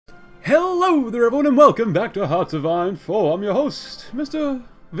Hello there everyone and welcome back to Hearts of Iron 4. I'm your host, Mr.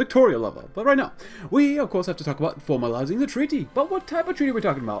 Victoria Lover. But right now, we of course have to talk about formalizing the treaty. But what type of treaty are we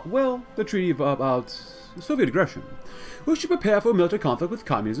talking about? Well, the treaty about Soviet aggression. We should prepare for a military conflict with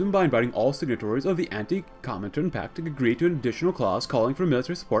communism by inviting all signatories of the Anti-Comintern Pact to agree to an additional clause calling for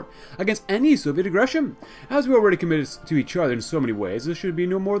military support against any Soviet aggression. As we are already committed to each other in so many ways, this should be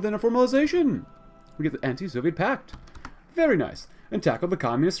no more than a formalization. We get the Anti-Soviet Pact. Very nice. And tackle the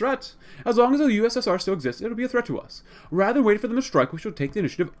communist threat. As long as the USSR still exists, it'll be a threat to us. Rather than wait for them to strike, we shall take the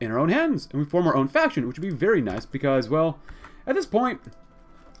initiative in our own hands, and we form our own faction, which would be very nice because, well, at this point,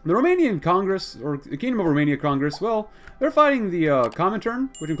 the Romanian Congress, or the Kingdom of Romania Congress, well, they're fighting the Comintern,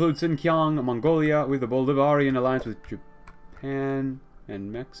 which includes Xinjiang, Mongolia, with the Bolivarian alliance with Japan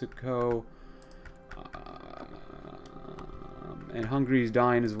and Mexico, and Hungary's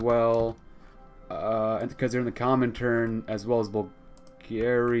dying as well, and because they're in the Comintern, as well as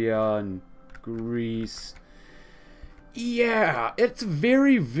Bulgaria and Greece. Yeah, it's a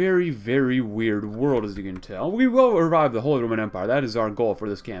very, very, very weird world, as you can tell. We will revive the Holy Roman Empire. That is our goal for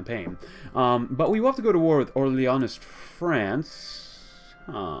this campaign. But we will have to go to war with Orleanist France.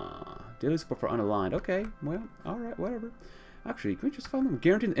 Daily support for unaligned. Okay, well, alright, whatever. Actually, can we just find them?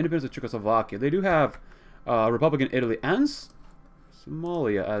 Guaranteeing the independence of Czechoslovakia. They do have Republican Italy and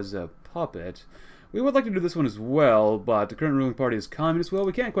Somalia as a puppet. We would like to do this one as well, but the current ruling party is communist. Well,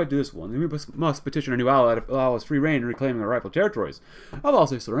 we can't quite do this one. We must petition our new ally to allow us free reign in reclaiming our rightful territories of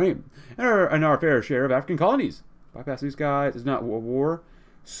Alsace-Lorraine and our fair share of African colonies. Bypass these guys is not a war.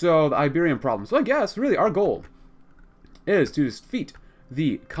 So, the Iberian problem. So I guess, really, our goal is to defeat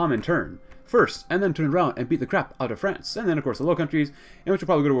the Comintern first, and then turn around and beat the crap out of France. And then, of course, the Low Countries, and which will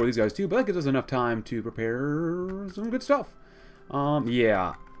probably go to war with these guys too, but that gives us enough time to prepare some good stuff.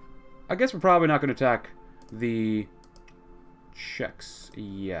 Yeah. I guess we're probably not going to attack the Czechs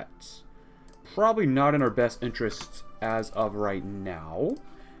yet. Probably not in our best interests as of right now.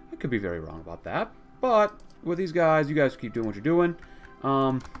 I could be very wrong about that. But with these guys, you guys keep doing what you're doing.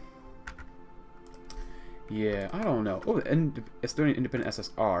 Yeah, I don't know. Oh, Estonian Independent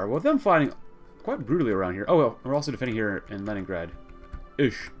SSR. Well, them fighting quite brutally around here. Oh, well, we're also defending here in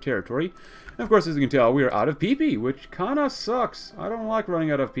Leningrad-ish territory. And of course, as you can tell, we are out of PP, which kind of sucks. I don't like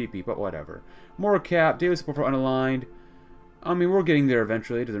running out of PP, but whatever. More cap, daily support for unaligned. I mean, we're getting there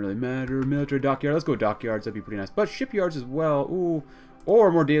eventually. It doesn't really matter. Military dockyard. Let's go dockyards. That'd be pretty nice. But shipyards as well. Ooh. Or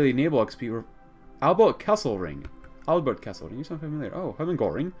more daily naval XP. Albert Kesselring. Albert Kesselring. You sound familiar. Oh, Hermann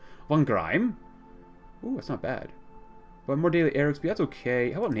Göring. Von Greim. Ooh, that's not bad. But more daily air XP. That's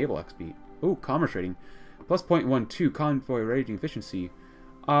okay. How about naval XP? Ooh, commerce rating. Plus 0.12. Convoy rating efficiency.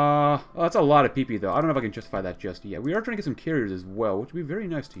 That's a lot of PP though. I don't know if I can justify that just yet. We are trying to get some carriers as well, which would be very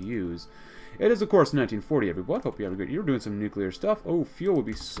nice to use. It is, of course, 1940, everyone. Hope you have a great year. You're doing some nuclear stuff. Oh, fuel would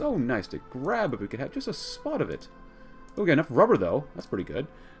be so nice to grab if we could have just a spot of it. Oh, we got enough rubber though. That's pretty good.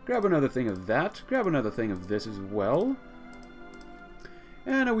 Grab another thing of that. Grab another thing of this as well.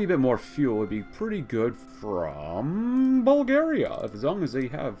 And a wee bit more fuel would be pretty good from Bulgaria, as long as they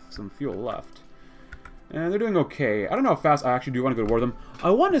have some fuel left. And they're doing okay. I don't know how fast I actually do want to go to war with them. I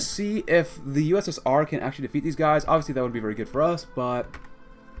want to see if the USSR can actually defeat these guys. Obviously, that would be very good for us, but,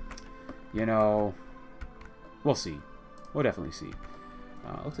 you know, we'll see. We'll definitely see.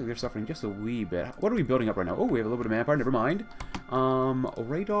 Looks like they're suffering just a wee bit. What are we building up right now? Oh, we have a little bit of manpower. Never mind.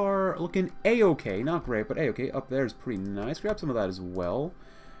 Radar looking A-okay. Not great, but A-okay. Up there is pretty nice. Grab some of that as well.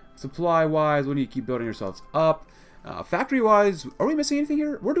 Supply-wise, we need to keep building ourselves up. Factory-wise, are we missing anything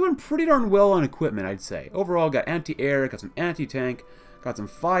here? We're doing pretty darn well on equipment, I'd say. Overall, got anti-air, got some anti-tank, got some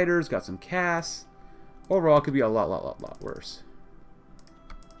fighters, got some CAS. Overall, it could be a lot worse.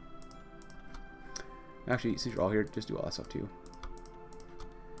 Actually, since you're all here, just do all that stuff too.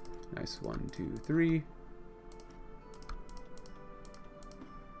 Nice. 1, 2, 3.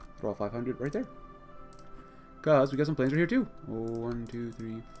 Throw all 500 right there. Because we got some planes right here too. 1, 2,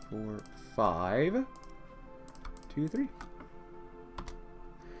 3, 4, 5. 2, 3.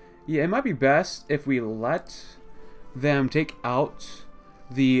 Yeah, it might be best if we let them take out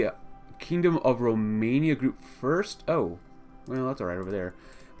the Kingdom of Romania group first. Oh, well, that's alright over there.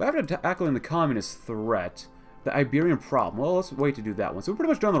 But after tackling the communist threat, the Iberian problem, well, let's wait to do that one. So we're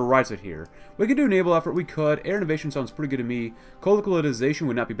pretty much done on the right side here. We could do naval effort, we could. Air innovation sounds pretty good to me. Colonialization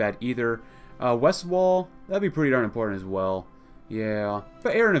would not be bad either. West Wall, that'd be pretty darn important as well. Yeah,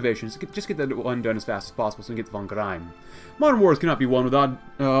 but air innovations, just get that one done as fast as possible so we can get Von Greim. Modern wars cannot be won without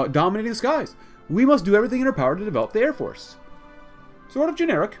dominating the skies. We must do everything in our power to develop the Air Force. Sort of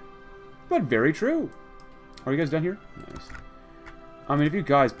generic, but very true. Are you guys done here? Nice. I mean, if you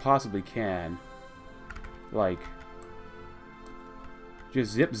guys possibly can, like,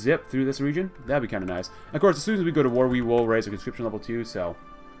 just zip through this region. That'd be kind of nice. And of course, as soon as we go to war, we will raise our conscription level too. So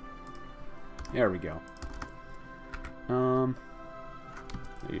there we go. You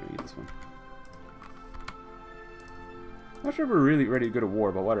don't need this one. Not sure if we're really ready to go to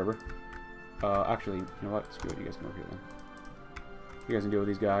war, but whatever. Actually, you know what? Screw it. You guys come over here then. You guys can deal with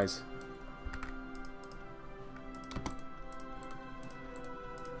these guys.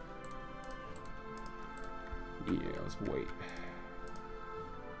 Yeah, let's wait.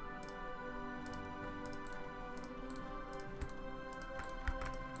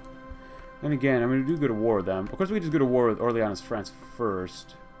 And again, I'm going to go to war with them. Of course, we just go to war with Orleans, France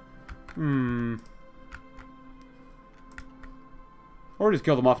first. Or just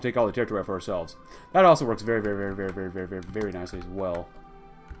kill them off and take all the territory for ourselves. That also works very nicely as well.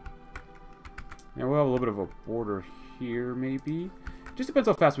 Now we'll have a little bit of a border here, maybe. Just depends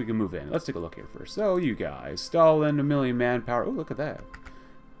how fast we can move in. Let's take a look here first. So, you guys. Stalin, 1 million manpower. Oh, look at that.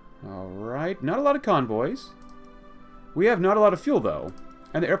 Alright. Not a lot of convoys. We have not a lot of fuel, though.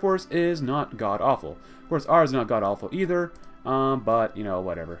 And the Air Force is not god-awful. Of course, ours is not god-awful either. But, you know,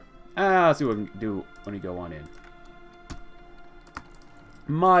 whatever. Let's see what we can do when we go on in.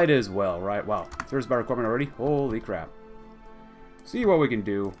 Might as well, right? Wow. Service by requirement already? Holy crap. See what we can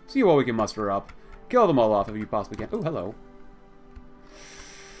do. See what we can muster up. Kill them all off if you possibly can. Oh, hello.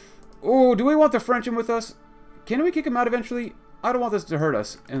 Oh, do we want the French in with us? Can we kick them out eventually? I don't want this to hurt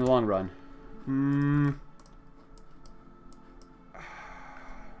us in the long run.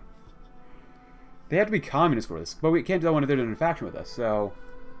 They have to be communists for this, but we can't do that when they're in a faction with us, so...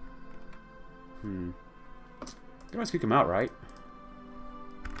 Don't let's kick them out, right?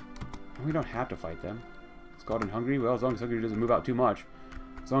 We don't have to fight them. Scotland and Hungary? Well, as long as Hungary doesn't move out too much.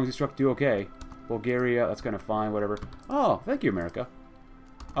 As long as he struck do okay. Bulgaria, that's kind of fine, whatever. Oh, thank you, America.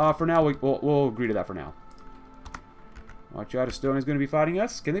 For now, we'll agree to that for now. Watch out, Estonia's going to be fighting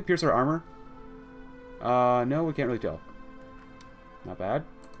us. Can they pierce our armor? No, we can't really tell. Not bad.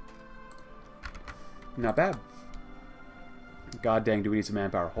 Not bad. God dang, do we need some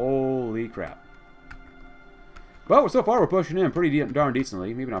manpower. Holy crap. Well, so far we're pushing in pretty darn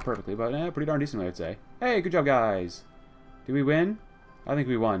decently. Maybe not perfectly, but pretty darn decently, I'd say. Hey, good job, guys. Did we win? I think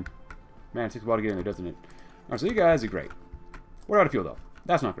we won. Man, it takes a while to get in there, doesn't it? Alright, so you guys are great. We're out of fuel, though.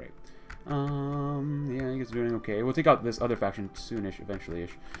 That's not great. Yeah, you guys are doing okay. We'll take out this other faction soonish,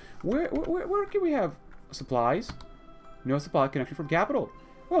 eventually-ish. Where can we have supplies? No supply connection from capital.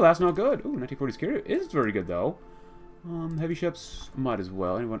 Well, that's not good. Ooh, 1940s carrier is very good, though. Heavy ships, might as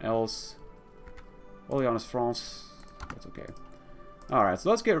well. Anyone else? Orleans, France. That's okay. Alright, so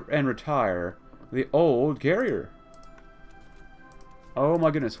let's get and retire the old carrier. Oh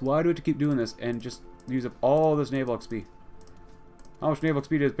my goodness, why do we have to keep doing this and just use up all this naval XP? How much naval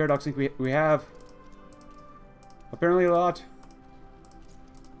XP does Paradox think we have? Apparently a lot.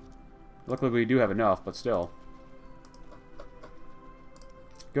 Luckily we do have enough, but still.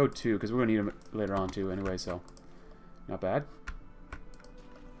 Go 2, because we're going to need them later on too anyway, so. Not bad.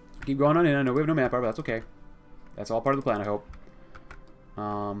 Keep going on in. I know we have no manpower, but that's okay. That's all part of the plan, I hope.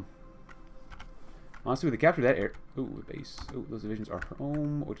 Honestly, with the capture of that air... Ooh, base. Ooh, those divisions are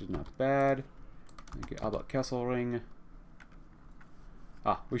home, which is not bad. Okay, how about Kesselring?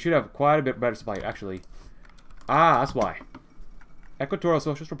 Ah, we should have quite a bit better supply, actually. Ah, that's why. Equatorial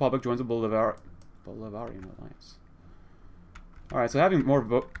Socialist Republic joins the Bolivarian Alliance. Alright, so having more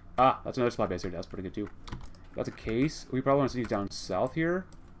vote... Ah, that's another supply base here. That's pretty good, too. If that's the case, we probably want to see these down south here.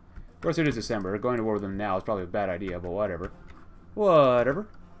 Of course, it is December. Going to war with them now is probably a bad idea, but whatever. Whatever.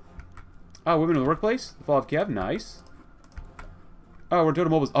 Oh, women in the workplace? The fall of Kiev? Nice. Oh, we're in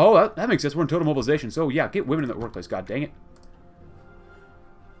total mobilization. Oh, that makes sense. We're in total mobilization. So, yeah, get women in the workplace. God dang it.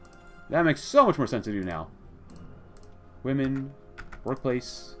 That makes so much more sense to do now. Women,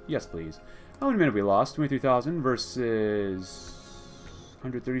 workplace. Yes, please. How many men have we lost? 23,000 versus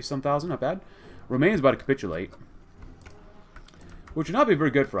 130-some thousand. Not bad. Romania's about to capitulate. Which would not be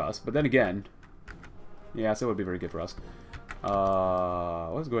very good for us. But then again... Yeah, so it would be very good for us.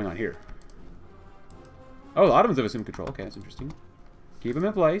 What's going on here? Oh, the Ottomans have assumed control. Okay, that's interesting. Keep them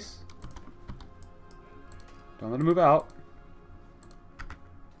in place. Don't let them move out.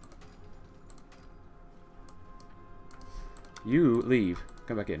 You leave.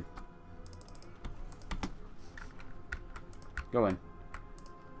 Come back in. Go in.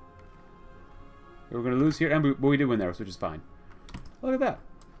 We're going to lose here, but we did win there, which is fine. Look at that.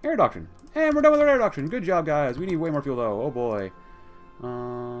 Air doctrine. And we're done with our air doctrine. Good job, guys. We need way more fuel, though. Oh, boy.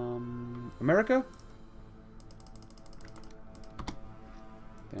 America?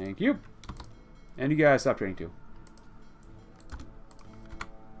 Thank you. And you guys stop training, too.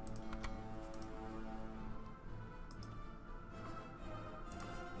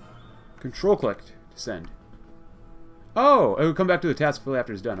 Control click to send. Oh, it will come back to the task fully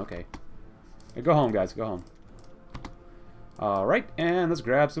after it's done. Okay. Hey, go home, guys. Go home. Alright, and let's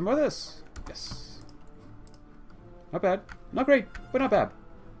grab some of this. Yes. Not bad. Not great, but not bad.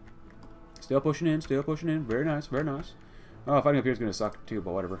 Still pushing in, still pushing in. Very nice, very nice. Oh, fighting up here is going to suck too,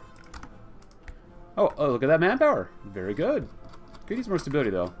 but whatever. Oh, look at that manpower. Very good. Could use more stability,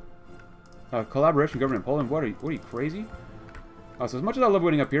 though. Collaboration, government in Poland. What are you crazy? So as much as I love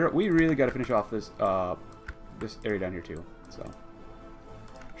winning up here, we really got to finish off this this area down here, too. So,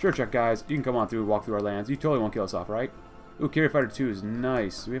 sure, check, guys. You can come on through, walk through our lands. You totally won't kill us off, right? Ooh, Carrier Fighter 2 is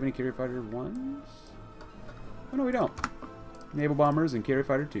nice. Do we have any Carrier Fighter 1s? Oh, no, we don't. Naval Bombers and Carrier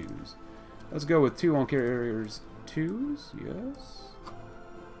Fighter 2s. Let's go with 2 on Carriers 2s. Yes.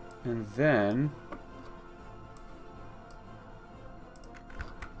 And then...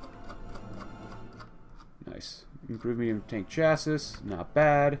 nice. Improved medium tank chassis. Not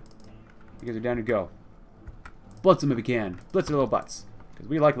bad. You guys are down to go. Blitz them if you can. Blitz their little butts. Because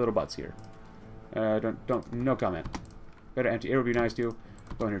we like little butts here. No comment. Better empty air would be nice too.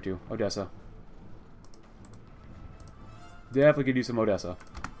 Go in here too. Odessa. Definitely could use some Odessa.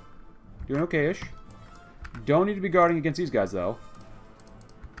 Doing okay-ish. Don't need to be guarding against these guys though.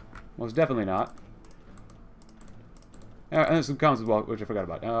 Most definitely not. And there's some comments as well, which I forgot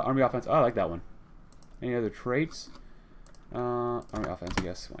about. Army offense. Oh, I like that one. Any other traits? Army offense, I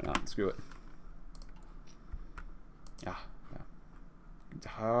guess. Why not? Screw it.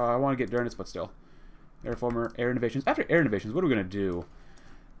 I want to get Durnus, but still. Air innovations. After air innovations, what are we going to do?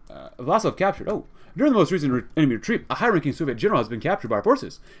 Vlasov captured. Oh, during the most recent enemy retreat, a high-ranking Soviet general has been captured by our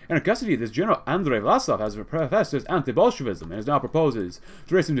forces. And in custody, this general, Andrei Vlasov, has professed his anti-Bolshevism and is now proposes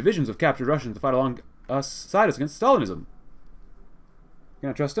to raise some divisions of captured Russians to fight alongside us against Stalinism. Can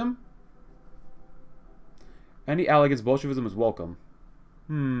I trust him? Any ally against Bolshevism is welcome.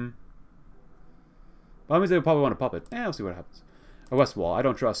 Well, that means they would probably want a puppet. We'll see what happens. A west wall. I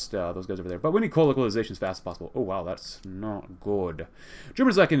don't trust those guys over there. But we need coal localization as fast as possible. Oh, wow, that's not good.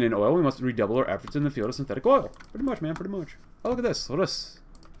 Germans lacking in oil. We must redouble our efforts in the field of synthetic oil. Pretty much, man. Pretty much. Oh, look at this. Look at this.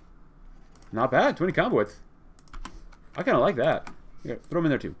 Not bad. 20 combo width. I kind of like that. Yeah, throw them in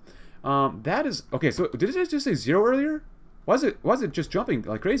there, too. That is... okay, so did it just say 0 earlier? Why is it just jumping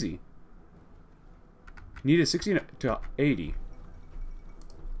like crazy? Needed 16 to 80.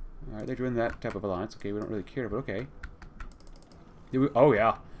 Alright, they're doing that type of alliance. Okay, we don't really care, but okay. Oh,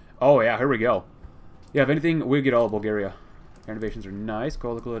 yeah. Oh, yeah, here we go. Yeah, if anything, we get all of Bulgaria. Our innovations are nice.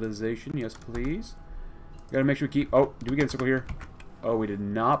 Coal localization, yes, please. Gotta make sure we keep... oh, did we get a circle here? Oh, we did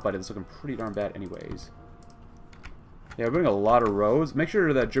not, but it's looking pretty darn bad anyways. Yeah, we're putting a lot of roads. Make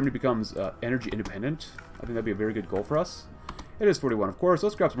sure that Germany becomes energy independent. I think that'd be a very good goal for us. It is 41, of course.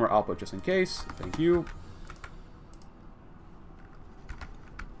 Let's grab some more output just in case. Thank you.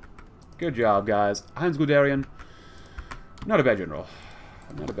 Good job, guys. Heinz Guderian. Not a bad general.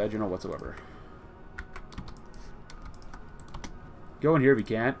 Not a bad general whatsoever. Go in here if you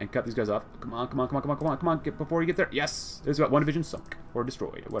can and cut these guys off. Come on, come on, come on, come on, come on, come on. Get before you get there. Yes! There's about one division sunk. Or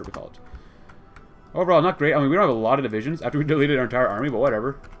destroyed. Whatever we call it. Overall, not great. I mean, we don't have a lot of divisions after we deleted our entire army, but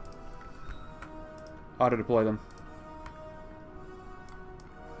whatever. Auto-deploy them.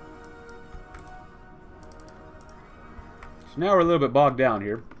 So now we're a little bit bogged down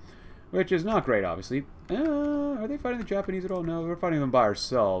here. Which is not great, obviously. Are they fighting the Japanese at all? No, we're fighting them by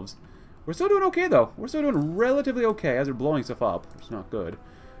ourselves. We're still doing okay, though. We're still doing relatively okay as they're blowing stuff up. It's not good.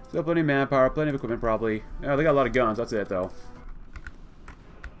 Still plenty of manpower, plenty of equipment, probably. Yeah, they got a lot of guns. That's it, though.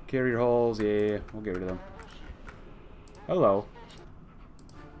 Carrier hulls, yeah. We'll get rid of them. Hello.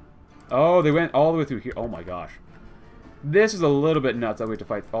 Oh, they went all the way through here. Oh, my gosh. This is a little bit nuts that we have to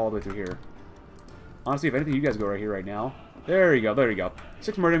fight all the way through here. Honestly, if anything, you guys go right here right now. There you go, there you go.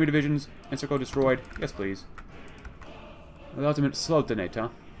 6 more enemy divisions. Encircle destroyed. Yes, please. The ultimate Sultanate, huh?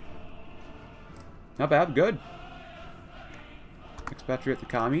 Not bad, good. Expatriate the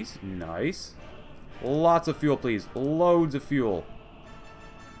commies. Nice. Lots of fuel, please. Loads of fuel.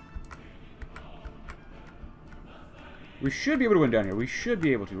 We should be able to win down here. We should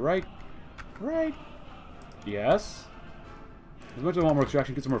be able to, right? Right? Yes. As much as I want more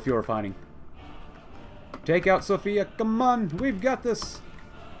extraction, get some more fuel refining. Take out Sofia. Come on. We've got this.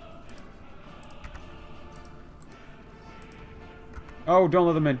 Oh, don't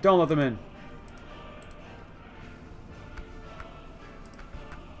let them in. Don't let them in.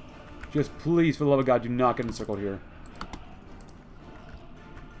 Just please, for the love of God, do not get encircled here.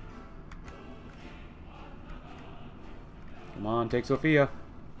 Come on, take Sofia.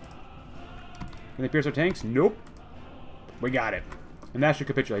 Can they pierce our tanks? Nope. We got it. And that should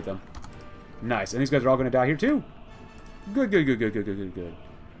capitulate them. Nice. And these guys are all going to die here, too. Good, good, good, good, good, good, good, good.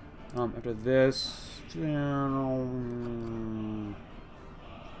 After this... I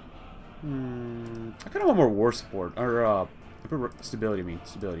kind of want more war support. Or, stability, I mean.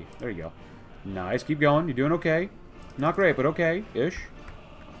 Stability. There you go. Nice. Keep going. You're doing okay. Not great, but okay-ish.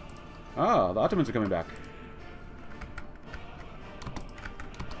 Ah, the Ottomans are coming back.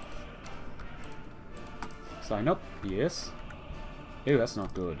 Sign up. Yes. Ew, that's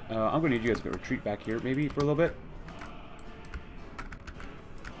not good. I'm going to need you guys to retreat back here, maybe, for a little bit.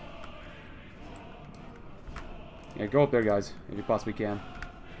 Yeah, go up there, guys, if you possibly can.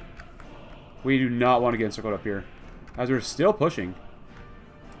 We do not want to get encircled up here, as we're still pushing.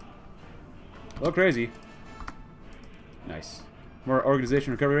 A little crazy. Nice. More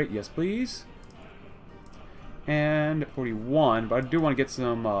organization recovery rate? Yes, please. And 41, but I do want to get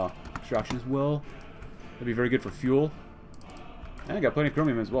some extraction as well. That'd be very good for fuel. And I got plenty of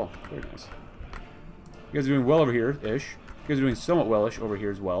chromium as well. Very nice. You guys are doing well over here-ish. You guys are doing somewhat well-ish over here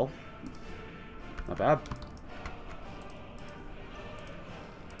as well. Not bad.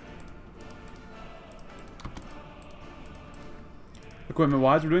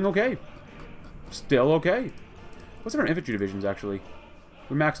 Equipment-wise, we're doing okay. Still okay. What's our infantry divisions, actually?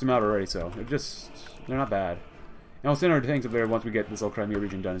 We maxed them out already, so they're not bad. And we'll send our tanks up there once we get this little Crimea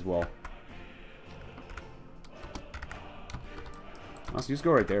region done as well. Honestly, just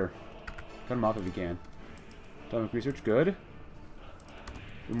go right there. Cut them off if you can. Atomic research, good.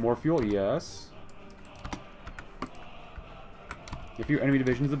 More fuel, yes. The fewer enemy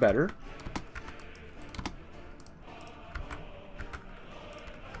divisions, the better.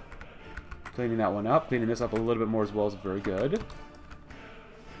 Cleaning that one up. Cleaning this up a little bit more as well is very good.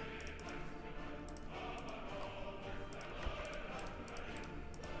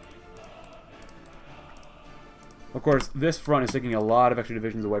 Of course, this front is taking a lot of extra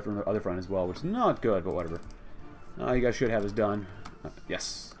divisions away from the other front as well, which is not good, but whatever. You guys should have this done.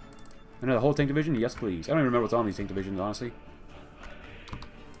 Yes. Another whole tank division? Yes, please. I don't even remember what's on these tank divisions, honestly.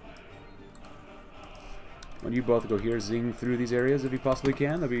 When you both go here, zing through these areas if you possibly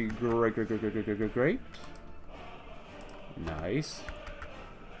can. That'd be great, great, great, great, great, great, great, great. Nice.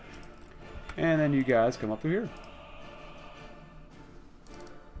 And then you guys come up through here.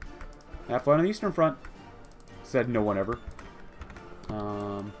 Have fun on the Eastern Front. Said no one ever.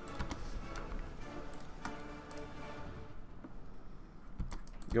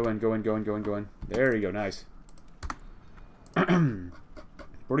 Go in, go in, go in, go in, go in. There you go, nice.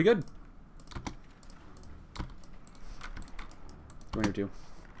 Pretty good. Go in here too.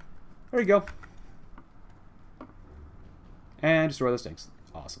 There you go. And destroy those tanks.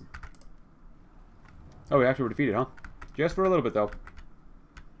 Awesome. Oh, we actually were defeated, huh? Just for a little bit, though.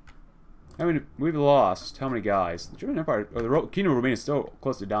 I mean, we've lost how many guys? The German Empire, or the Kingdom of Romania is still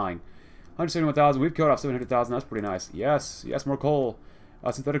close to dying. 171,000. We've killed off 700,000. That's pretty nice. Yes, yes, more coal.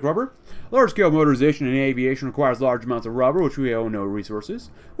 Synthetic rubber. Large-scale motorization in aviation requires large amounts of rubber, which we own no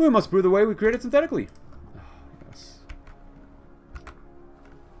resources. We must prove the way we create it synthetically. Oh, yes.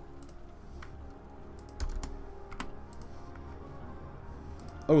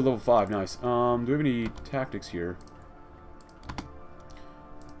 Oh, level 5. Nice. Do we have any tactics here?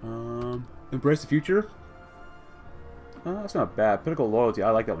 Embrace the future. That's not bad. Political loyalty.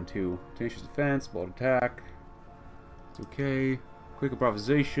 I like that one too. Tenacious defense. Bold attack. It's okay. Quick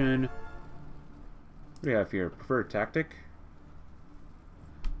improvisation. What do you have here? Preferred tactic.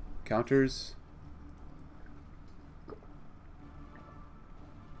 Counters.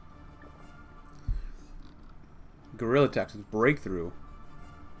 Guerrilla tactics. Breakthrough.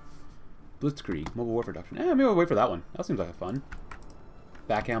 Blitzkrieg. Mobile warfare doctrine. Maybe we'll wait for that one. That seems like a fun.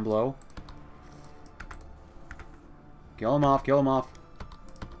 Backhand blow. Kill him off, kill him off.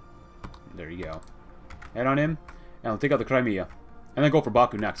 There you go. Head on him, and we'll take out the Crimea. And then go for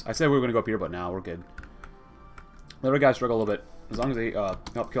Baku next. I said we were going to go up here, but now we're good. Let our guys struggle a little bit. As long as they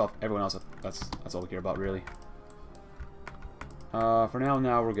help kill off everyone else, that's all we care about, really. For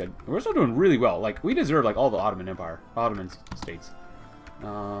now we're good. We're still doing really well. Like, we deserve, like, all the Ottoman states.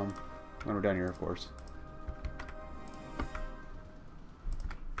 When we're down here, of course.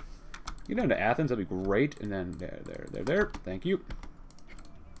 Get down to Athens, that'd be great. And then there. Thank you.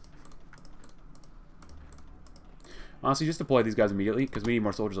 Honestly, just deploy these guys immediately, because we need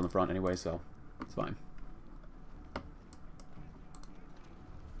more soldiers on the front anyway, so it's fine.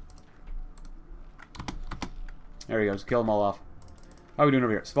 There we go, just kill them all off. How are we doing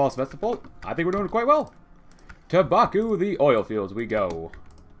over here? Fall Sevastopol? I think we're doing quite well. To Baku, the oil fields, we go.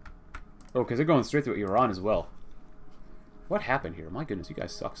 Oh, because they're going straight through Iran as well. What happened here? My goodness, you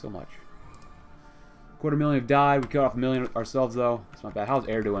guys suck so much. 250,000 have died. We killed off 1 million ourselves, though. It's not bad. How's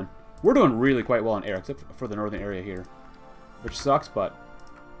air doing? We're doing really quite well in air, except for the northern area here. Which sucks, but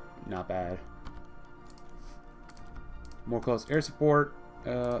Not bad. More close air support.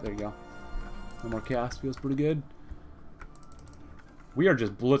 There you go. No more cast. Feels pretty good. We are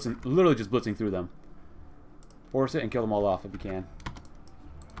just blitzing, literally just blitzing through them. Force it and kill them all off if you can.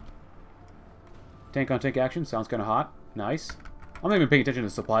 Tank on tank action. Sounds kind of hot. Nice. I'm not even paying attention to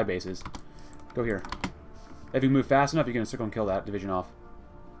the supply bases. Go here. If you move fast enough, you can circle and kill that division off.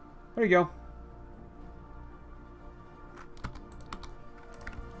 There you go.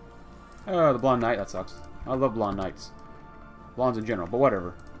 Oh, the Blonde Knight. That sucks. I love Blonde Knights. Blondes in general, but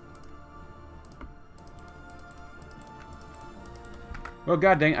whatever. Well,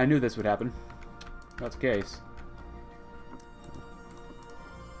 god dang, I knew this would happen. That's the case.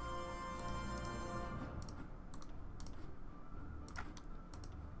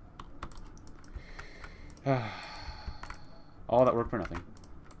 All that work for nothing.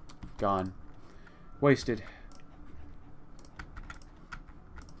 Gone. Wasted.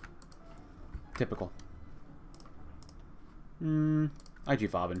 Typical. IG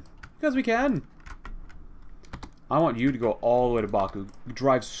fobbing. Because we can. I want you to go all the way to Baku.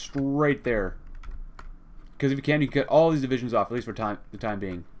 Drive straight there. Because if you can, you can get all these divisions off, at least for the time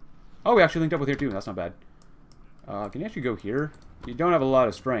being. Oh, we actually linked up with here too. That's not bad. Can you actually go here? You don't have a lot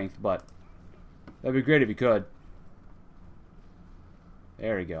of strength, but that'd be great if you could.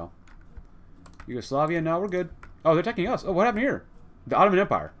 There you go. Yugoslavia? No, we're good. Oh, they're attacking us. Oh, what happened here? The Ottoman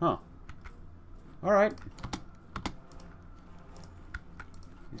Empire. Huh. Alright.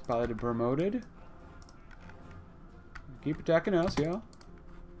 He's piloted promoted. Keep attacking us, yeah.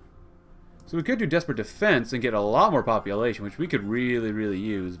 So we could do desperate defense and get a lot more population, which we could really, really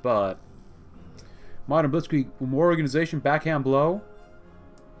use, but modern blitzkrieg, more organization, backhand blow.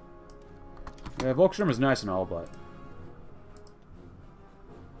 Yeah, Volkssturm is nice and all, but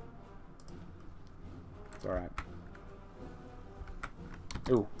it's alright.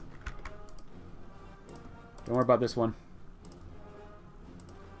 Ooh. Don't worry about this one.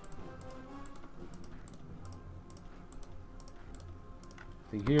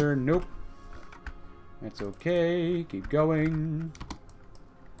 Thing here, nope. That's okay. Keep going.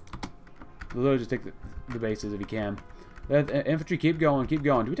 Literally just take the bases if you can. Infantry, keep going, keep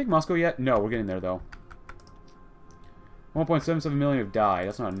going. Do we take Moscow yet? No, we're getting there though. 1.77 million have died.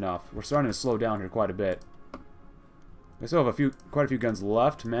 That's not enough. We're starting to slow down here quite a bit. We still have quite a few guns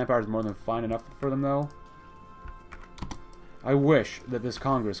left. Manpower is more than fine enough for them though. I wish that this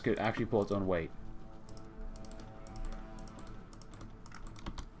Congress could actually pull its own weight.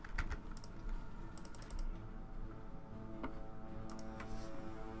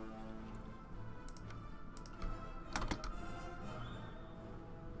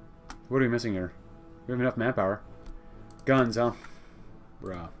 What are we missing here? We have enough manpower. Guns, huh?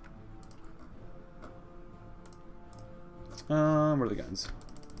 Bruh. What are the guns?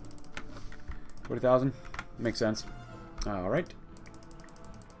 40,000? Makes sense. Alright.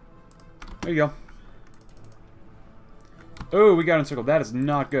 There you go. Oh, we got encircled. That is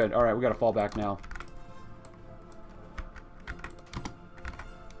not good. Alright, we gotta fall back now.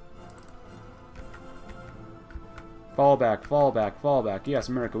 Fall back, fall back, fall back. Yes,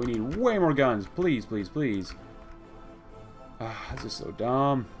 America, we need way more guns. Please, please, please. This is so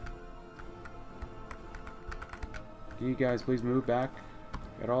dumb. Can you guys please move back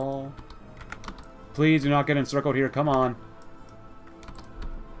at all? Please do not get encircled here. Come on.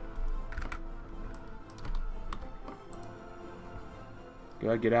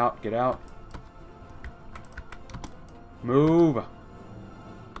 Good, get out, get out. Move.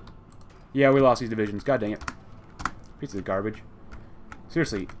 Yeah, we lost these divisions. God dang it. Piece of garbage.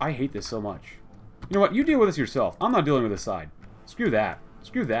 Seriously, I hate this so much. You know what? You deal with this yourself. I'm not dealing with this side. Screw that.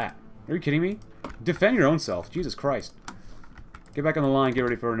 Screw that. Are you kidding me? Defend your own self. Jesus Christ. Get back on the line. Get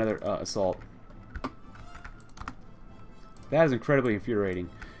ready for another assault. That is incredibly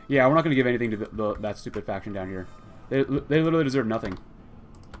infuriating. Yeah, we're not going to give anything to that stupid faction down here. They literally deserve nothing.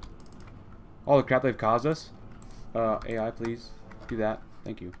 All the crap they've caused us. AI, please. Do that.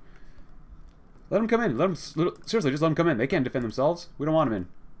 Thank you. Let them come in. Let them, seriously, just let them come in. They can't defend themselves. We don't want them in.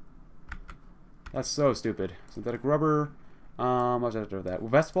 That's so stupid. Synthetic rubber. What's after that?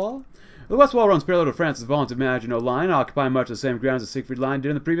 Westwall? The Westwall runs parallel to France's Vaulted Maginot Line, occupying much of the same grounds as Siegfried Line did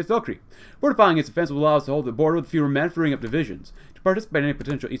in the previous Valkyrie. Fortifying its defense will allow us to hold the border with fewer men, freeing up divisions to participate in any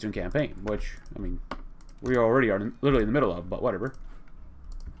potential eastern campaign, which, I mean, we already are literally in the middle of, but whatever.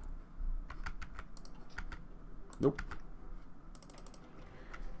 Nope.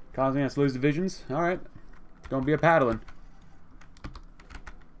 Causing us to lose divisions? Alright. It's gonna be a paddling.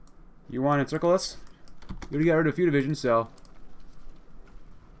 You want to encircle us? We already got rid of a few divisions, so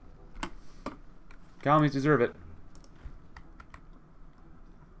colonies deserve it.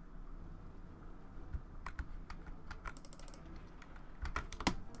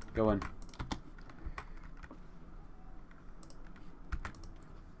 Go in.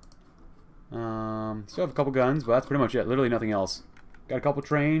 Still have a couple guns, but that's pretty much it. Literally nothing else. Got a couple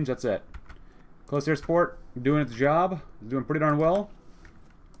trains, that's it. Close air support, doing its job. Doing pretty darn well.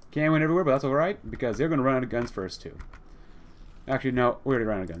 Can't win everywhere, but that's alright, because they're going to run out of guns first, too. Actually, no, we already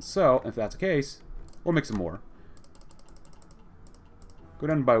ran out of guns. So, if that's the case, we'll make some more. Go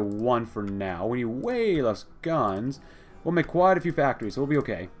down by 1 for now. We need way less guns. We'll make quite a few factories, so we'll be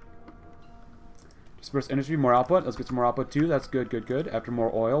okay. Disperse industry, more output. Let's get some more output too. That's good, good, good. After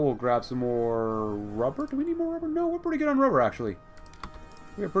more oil, we'll grab some more rubber. Do we need more rubber? No, we're pretty good on rubber, actually.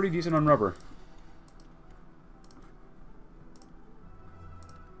 We're pretty decent on rubber.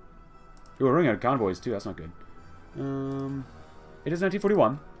 Ooh, we're running out of convoys too. That's not good. It is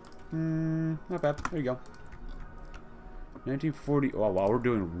 1941. Not bad. There you go. 1940. Oh, wow, we're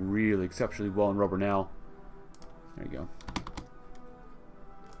doing really exceptionally well in rubber now. There you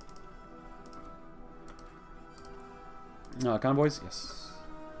go. Convoys? Yes.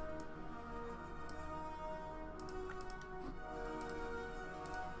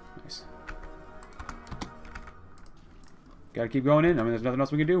 Nice. Gotta keep going in. I mean, there's nothing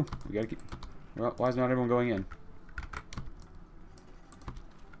else we can do. We gotta keep... Well, why is not everyone going in?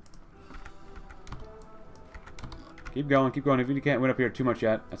 Keep going, keep going. If you can't win up here too much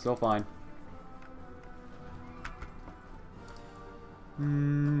yet, that's still fine.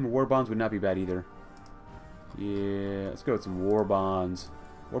 War bonds would not be bad either. Yeah, let's go with some war bonds.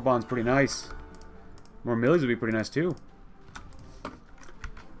 War bonds pretty nice. More millies would be pretty nice too.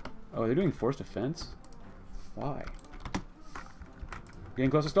 Oh, they're doing forced defense? Why?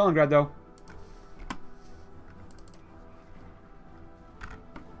 Getting close to Stalingrad though.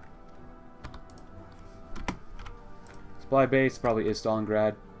 Supply base probably is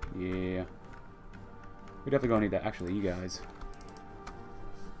Stalingrad. Yeah. We definitely gonna need that. Actually, you guys.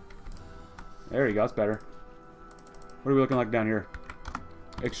 There you go, that's better. What are we looking like down here?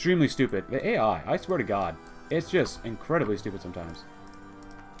 Extremely stupid. The AI, I swear to God, it's just incredibly stupid sometimes.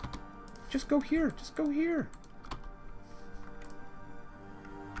 Just go here. Just go here.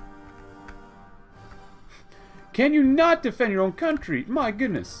 Can you not defend your own country? My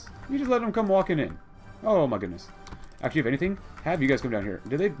goodness. You just let them come walking in. Oh my goodness. Actually, if anything, have you guys come down here.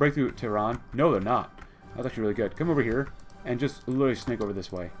 Did they break through Tehran? No, they're not. That's actually really good. Come over here and just literally snake over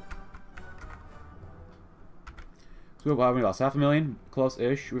this way. So we lost 500,000,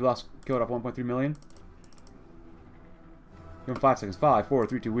 close-ish. We lost, killed off 1.3 million. Give them 5 seconds. 5, 4,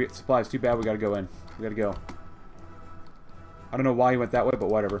 3, 2. Supplies too bad. We gotta go in. We gotta go. I don't know why he went that way, but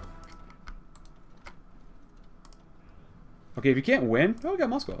whatever. Okay, if you can't win, oh, we got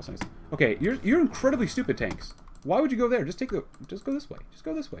Moscow. That's nice. Okay, you're incredibly stupid tanks. Why would you go there? Just go this way. Just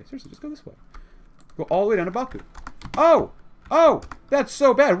go this way. Seriously, just go this way. Go all the way down to Baku. Oh, oh, that's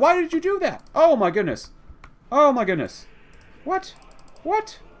so bad. Why did you do that? Oh my goodness. Oh my goodness. What?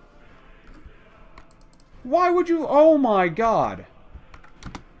 What? Why would you? Oh my God.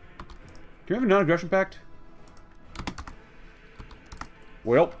 Do we have a non-aggression pact?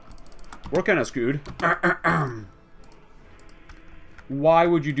 Well, we're kind of screwed. Why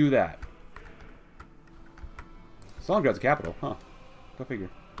would you do that? Stalingrad's the capital, huh? Go figure.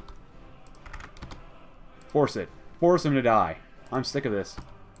 Force it. Force him to die. I'm sick of this.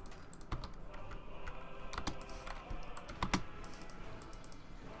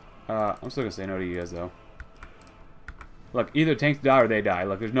 I'm still gonna say no to you guys though. Look, either tanks die or they die.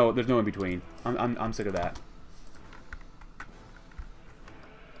 Look, there's no in between. I'm sick of that.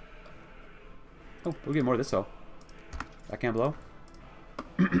 Oh, we'll get more of this though. That can't blow.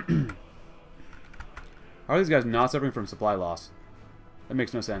 How are these guys not suffering from supply loss? That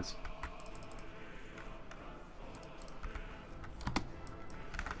makes no sense.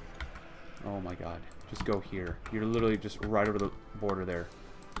 Oh my God. Just go here. You're literally just right over the border there.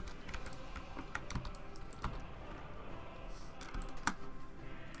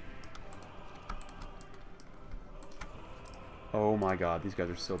 Oh my God, these guys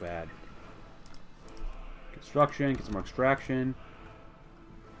are so bad. Construction, get some more extraction.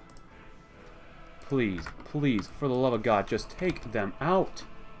 Please, please, for the love of God, just take them out.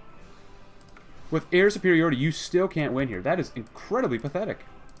 With air superiority, you still can't win here. That is incredibly pathetic.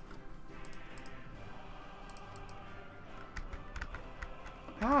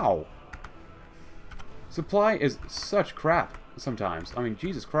 How? Supply is such crap sometimes. I mean,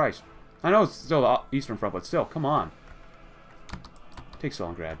 Jesus Christ. I know it's still the Eastern Front, but still, come on. Take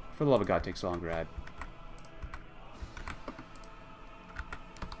Stalingrad. For the love of God, take Stalingrad.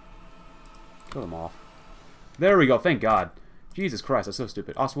 Kill them off. There we go, thank God. Jesus Christ, that's so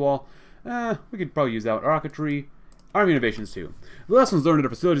stupid. Oswald, we could probably use that. Rocketry. Army innovations too. The lessons learned at our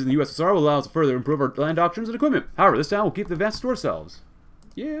facilities in the USSR will allow us to further improve our land doctrines and equipment. However, this time we'll keep the advances to ourselves.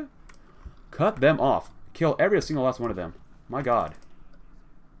 Yeah. Cut them off. Kill every single last one of them. My god.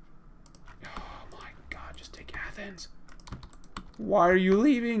 Oh my god, just take Athens. Why are you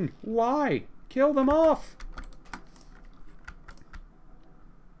leaving? Why? Kill them off.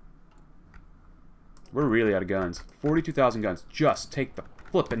 We're really out of guns. 42,000 guns. Just take the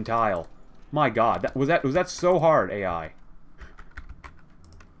flippin' tile. My god, was that so hard, AI?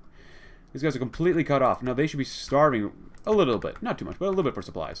 These guys are completely cut off. Now they should be starving a little bit. Not too much, but a little bit for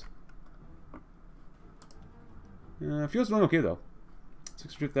supplies. Fuel's doing okay though.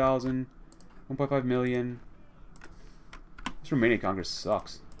 600,000, 1.5 million. This Romanian Congress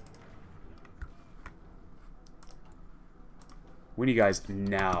sucks. We need guys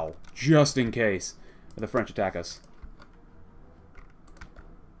now, just in case the French attack us.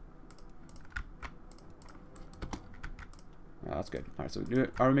 Oh, that's good. Alright, so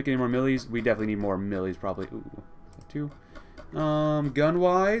are we making any more millies? We definitely need more millies, probably. Ooh, 2.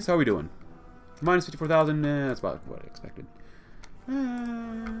 Gun-wise, how are we doing? Minus 54,000, that's about what I expected.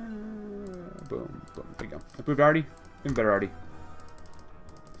 Boom, boom, there you go. Improved already? Even better already.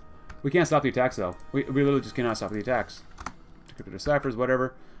 We can't stop the attacks, though. We literally just cannot stop the attacks. Decrypted deciphers,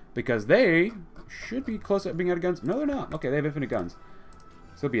 whatever. Because they should be close to being out of guns. No, they're not. Okay, they have infinite guns.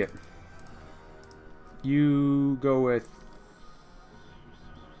 So be it. You go with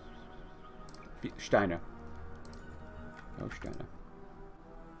Steiner. Oh, Steiner.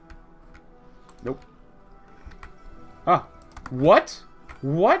 Nope. Ah. What?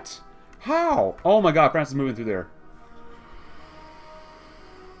 What? How? Oh my god, France is moving through there.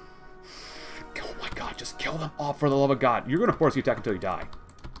 Oh my god, just kill them off for the love of god. You're going to force the attack until you die.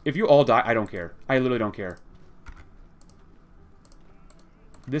 If you all die, I don't care. I literally don't care.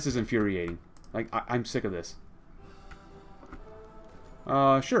 This is infuriating. Like, I'm sick of this.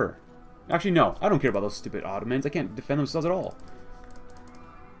 Sure. Actually, no. I don't care about those stupid Ottomans. They can't defend themselves at all.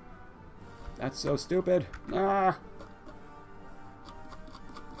 That's so stupid. Ah.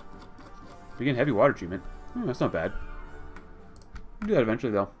 Begin heavy water treatment. That's not bad. We'll do that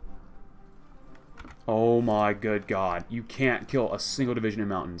eventually, though. Oh my good god. You can't kill a single division in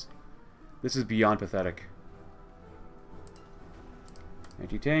mountains. This is beyond pathetic.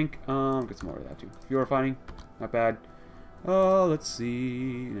 Anti-tank. Get some more of that, too. Fuel refining. Not bad. Oh, let's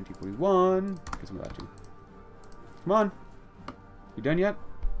see. 1941. Get some of that, too. Come on. You done yet?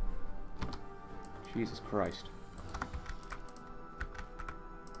 Jesus Christ.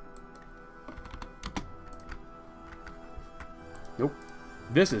 Nope.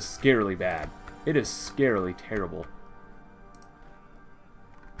 This is scarily bad. It is scarily terrible.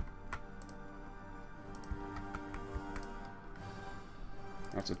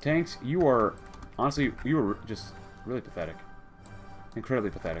 Alright, so tanks, you are... Honestly, you are just really pathetic.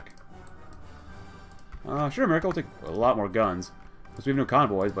 Incredibly pathetic. Sure, America will take a lot more guns. Because we have no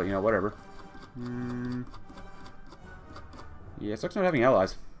convoys, but, you know, whatever. Yeah, sucks not having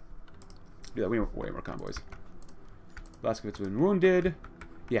allies. Do that, we need way more convoys. Blaskovitz been wounded.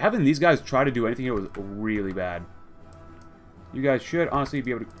 Yeah, having these guys try to do anything here was really bad. You guys should honestly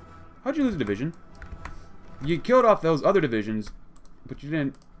be able to... How'd you lose a division? You killed off those other divisions, but you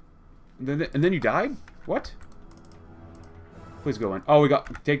didn't... And then you died? What? Please go in. Oh, we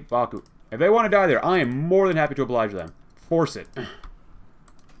got... Take Baku. If they want to die there, I am more than happy to oblige them. Force it.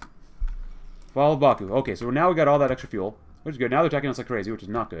 Follow Baku. Okay, so now we got all that extra fuel, which is good. Now they're attacking us like crazy, which is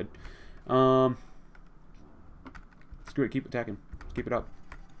not good. Screw it. Keep attacking. Keep it up.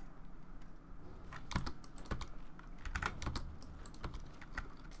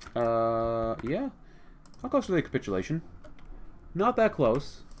 Yeah. How close are they to capitulation? Not that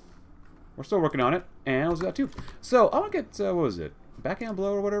close. We're still working on it. And what's that too? So, I want to get, what was it? Backhand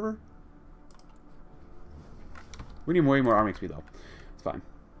blow or whatever? We need way more army XP though. It's fine.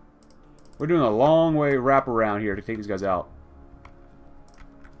 We're doing a long way wrap around here to take these guys out.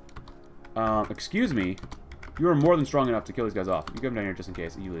 Excuse me. You are more than strong enough to kill these guys off. You get them down here just in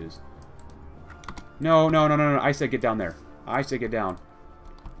case you lose. No, no, no, no, no. I said get down there. I said get down.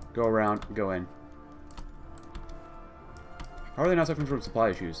 Go around. Go in. How are they not suffering from supply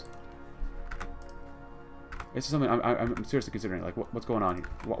issues? This is something I'm seriously considering. Like, what's going on here?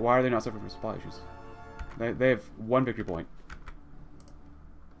 Why are they not suffering from supply issues? They have one victory point.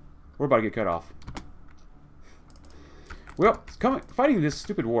 We're about to get cut off. Well, fighting this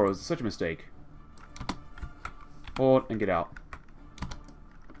stupid war was such a mistake. Hold and get out.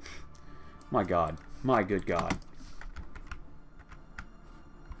 My god. My good god.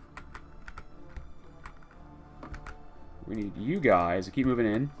 We need you guys to keep moving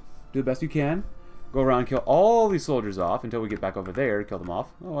in. Do the best you can. Go around and kill all these soldiers off until we get back over there. Kill them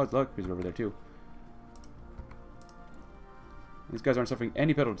off. Oh, look, he's over there too. These guys aren't suffering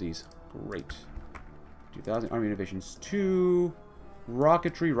any penalties. Great. 2,000 Army Innovations 2.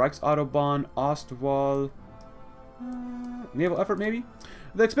 Rocketry, Reichsautobahn, Ostwall. Naval effort, maybe?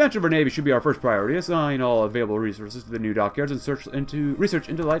 The expansion of our Navy should be our first priority. Assign all available resources to the new dockyards and research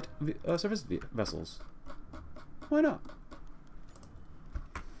into light surface vessels. Why not?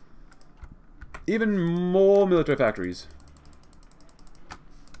 Even more military factories.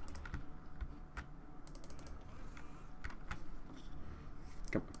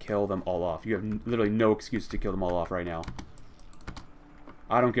 Kill them all off. You have literally no excuse to kill them all off right now.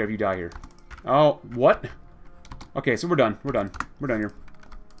 I don't care if you die here. Oh, what? Okay, so we're done. We're done. We're done here.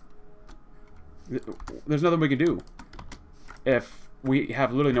 There's nothing we can do if we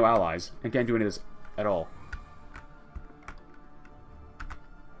have literally no allies and can't do any of this at all.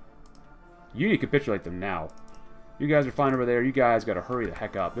 You need to capitulate them now. You guys are fine over there. You guys got to hurry the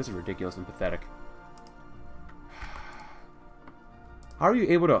heck up. This is ridiculous and pathetic. How are you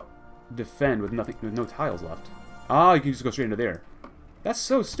able to defend with nothing, with no tiles left? Ah, you can just go straight into there. That's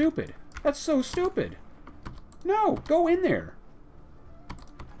so stupid. That's so stupid. No, go in there.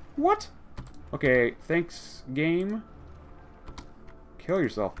 What? Okay, thanks, game. Kill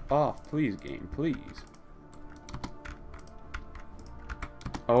yourself off, please, game, please.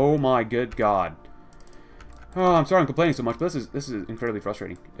 Oh my good god. Oh, I'm sorry I'm complaining so much, but this is incredibly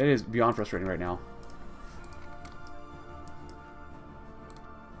frustrating. It is beyond frustrating right now.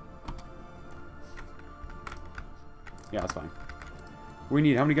 Yeah, that's fine. We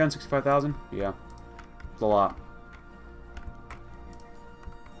need how many guns? 65,000? Yeah. It's a lot.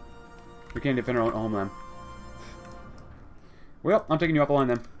 We can't defend our own homeland. Well, I'm taking you off the line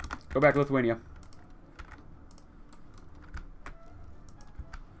then. Go back to Lithuania.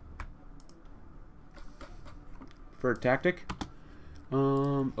 For tactic.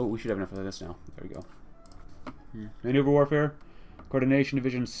 Oh, we should have enough of this now. There we go. Maneuver warfare. Coordination,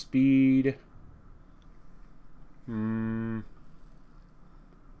 division, speed.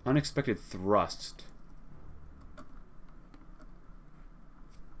 Unexpected thrust.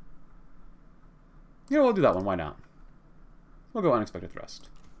 Yeah, we'll do that one. Why not? We'll go unexpected thrust.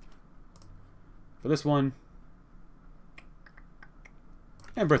 For this one.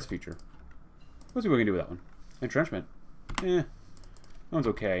 And birth feature. Let's see what we can do with that one. Entrenchment. That one's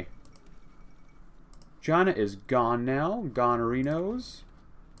okay. China is gone now. Gonerinos.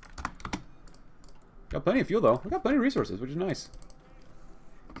 Got plenty of fuel, though. We got plenty of resources, which is nice.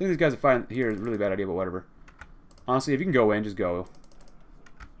 I think these guys are fine here is a really bad idea, but whatever. Honestly, if you can go in, just go.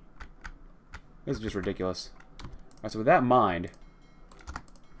 This is just ridiculous. Alright, so with that in mind...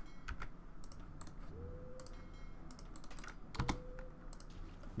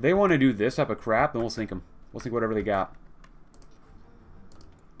 they want to do this type of crap, then we'll sink them. We'll sink whatever they got.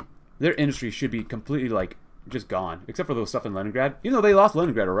 Their industry should be completely, like, just gone. Except for those stuff in Leningrad. Even though they lost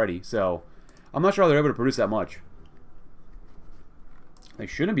Leningrad already, so... I'm not sure how they're able to produce that much. They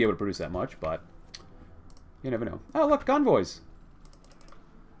shouldn't be able to produce that much, but... you never know. Oh, look, convoys!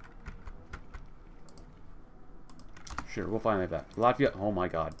 Sure, we'll finally have that. Latvia, oh my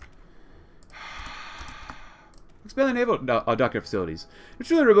god. Expand the naval dockyard facilities. To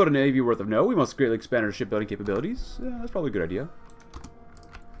truly rebuild a navy worth of note, we must greatly expand our shipbuilding capabilities. That's probably a good idea.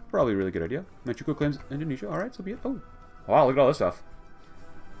 Probably a really good idea. Mexico claims Indonesia. Alright, so be it. Oh. Wow, look at all this stuff.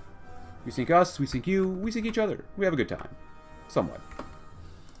 We sink us, we sink you, we sink each other. We have a good time. Somewhat.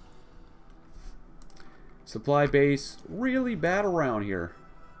 Supply base. Really bad around here.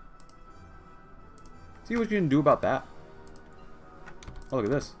 See what you can do about that. Oh, look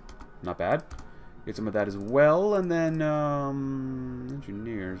at this. Not bad. Get some of that as well, and then,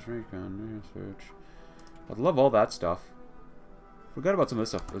 engineers, recon, research. I'd love all that stuff. Forgot about some of this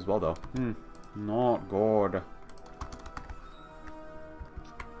stuff as well, though. Not good.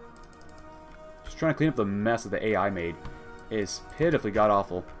 Just trying to clean up the mess that the AI made is pitifully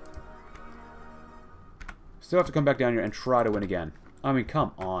god-awful. Still have to come back down here and try to win again. I mean,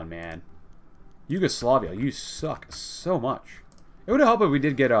 come on, man. Yugoslavia, you suck so much. It would have helped if we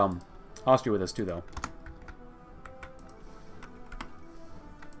did get, Austria with us too, though.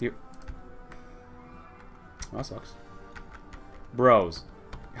 You. Oh, that sucks. Bros.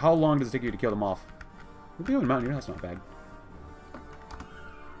 How long does it take you to kill them off? We're doing Mountain here, that's not bad.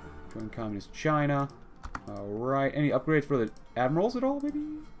 Join Communist China. Alright. Any upgrades for the admirals at all, maybe?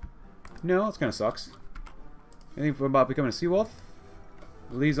 No, that kind of sucks. Anything about becoming a Seawolf?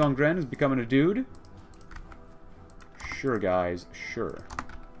 Li Zongren is becoming a dude. Sure, guys. Sure.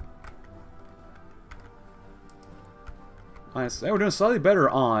 Honestly, we're doing slightly better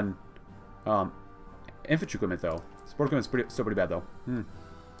on infantry equipment, though. Support equipment's still pretty bad, though.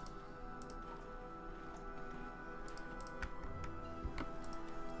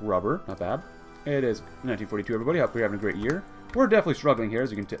 Rubber, not bad. It is 1942, everybody. Hope you're having a great year. We're definitely struggling here,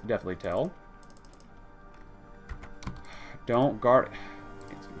 as you can definitely tell. Don't guard...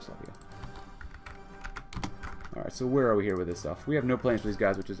 Alright, so where are we here with this stuff? We have no plans for these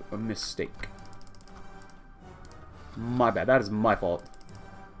guys, which is a mistake. My bad. That is my fault.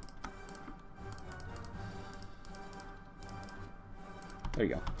 There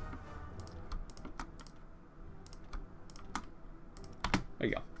you go. There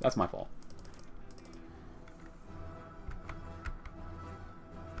you go. That's my fault.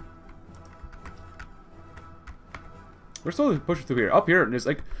 We're slowly pushing through here. Up here, and it's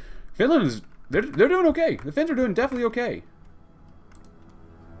like... Finland is... They're doing okay. The Finns are doing definitely okay.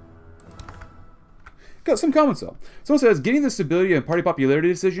 Got some comments, though. Someone says, getting the stability and party popularity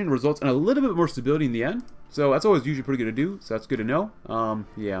decision results in a little bit more stability in the end. So that's always usually pretty good to do. So that's good to know.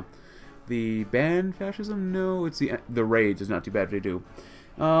 Yeah. The ban fascism? No, it's the raids is not too bad to do.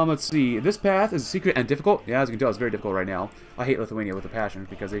 Let's see. This path is secret and difficult. Yeah, as you can tell, it's very difficult right now. I hate Lithuania with a passion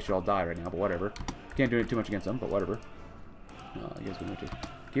because they should all die right now, but whatever. Can't do too much against them, but whatever. I guess we need to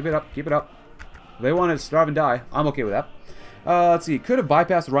keep it up. Keep it up. If they want to starve and die, I'm okay with that. Let's see. Could have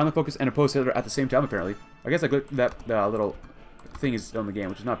bypassed the Rhineland focus and opposed Hitler at the same time, apparently. I guess that little thing is still in the game,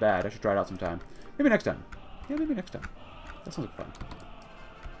 which is not bad. I should try it out sometime. Maybe next time. Yeah, maybe next time. That sounds like fun.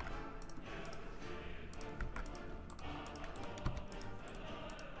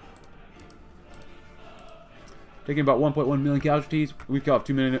 Taking about 1.1 million casualties. We've got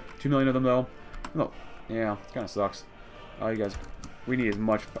 2 million of them, though. No, yeah, it kind of sucks. Oh, you guys, we need as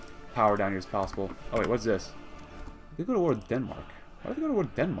much power down here as possible. Oh, wait, what's this? They go to war with Denmark. Why did they go to war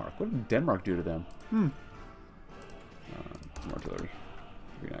with Denmark? What did Denmark do to them? Some artillery.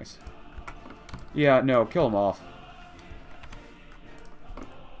 Very nice. Yeah, no, kill them off.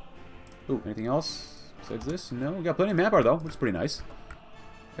 Ooh, anything else besides this? No, we got plenty of manpower, though, which is pretty nice.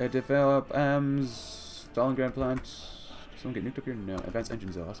 Develop Stalingrad plant. Someone get nuked up here? No. Advanced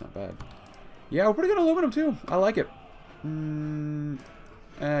engines, though. That's not bad. Yeah, we're pretty good on aluminum, too. I like it. Do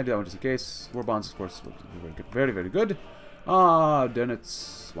that one just in case. War bonds, of course, very good. Very, very good.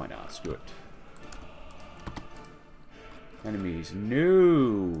 Donuts. Why not? Screw it. Enemies.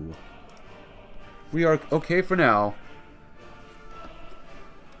 No. We are okay for now.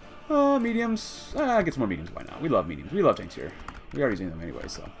 Mediums. Get some more mediums. Why not? We love mediums. We love tanks here. We are using them anyway,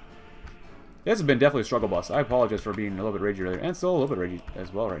 so. This has been definitely a struggle bus. I apologize for being a little bit ragey earlier, and still a little bit ragey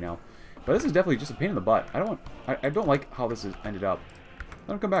as well right now. But this is definitely just a pain in the butt. I don't like how this has ended up.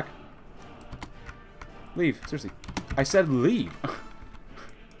 Let him come back. Leave. Seriously. I said leave.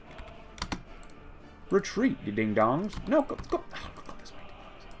 Retreat, you ding-dongs. No, go this way.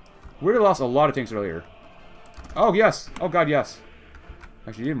 We already lost a lot of tanks earlier. Oh, yes. Oh, God, yes.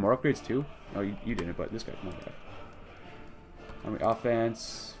 Actually, you did more upgrades, too? No, you didn't, but this guy. No, bad. Army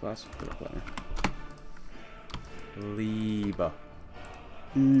offense. Fast planner. Leave.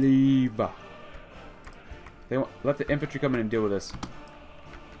 Leave. They won't let the infantry come in and deal with this.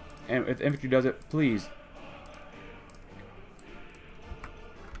 And if the infantry does it, please.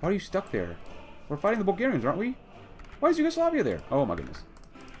 Why are you stuck there? We're fighting the Bulgarians, aren't we? Why is Yugoslavia there? Oh my goodness.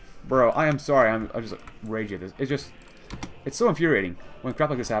 Bro, I am sorry. I'm just like, raging at this. It's so infuriating when crap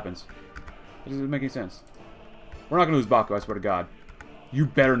like this happens. It doesn't make any sense. We're not going to lose Baku, I swear to God. You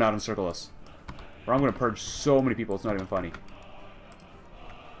better not encircle us. Or I'm going to purge so many people, it's not even funny.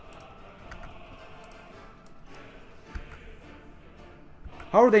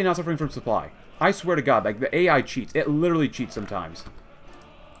 How are they not suffering from supply? I swear to God, like, the AI cheats. It literally cheats sometimes.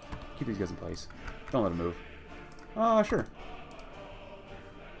 Keep these guys in place. Don't let them move. Sure.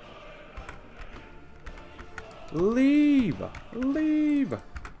 Leave! Leave!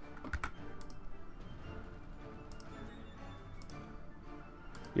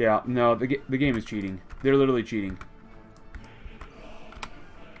 Yeah, no, the game is cheating. They're literally cheating.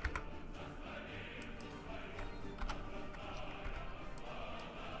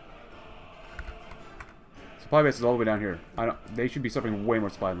 Supply base is all the way down here. They should be suffering way more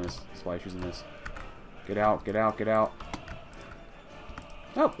supply issues than this. Get out, get out, get out.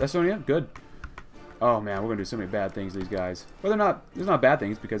 Oh, Estonia, good. Oh man, we're gonna do so many bad things to these guys. Well, there's not bad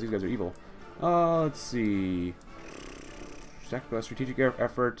things because these guys are evil. Let's see. Tactical strategic air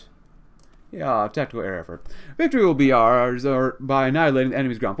effort. Yeah, tactical air effort. Victory will be ours by annihilating the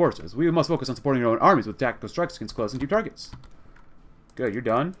enemy's ground forces. We must focus on supporting our own armies with tactical strikes against close and deep targets. Good, you're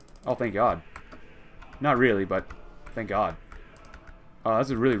done? Oh, thank God. Not really, but thank God. This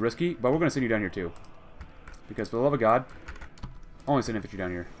is really risky, but we're going to send you down here too. Because for the love of God, only send infantry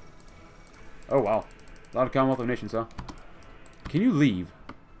down here. Oh, wow. A lot of Commonwealth of Nations, huh? Can you leave?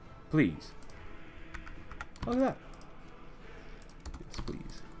 Please. Look at that. Yes,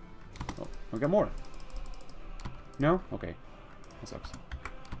 please. Oh, we got more. No? Okay. That sucks.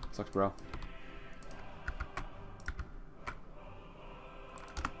 Sucks, bro.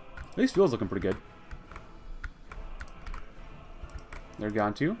 At least fuel's looking pretty good. They're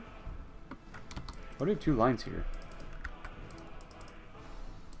gone too. Why do we have 2 lines here?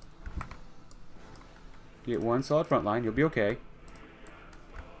 Get 1 solid front line, you'll be okay.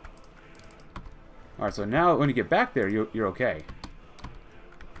 Alright, so now when you get back there, you're okay.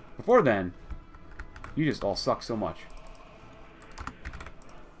 Before then, you just all suck so much.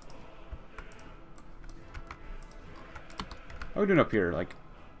 How are we doing up here? Like,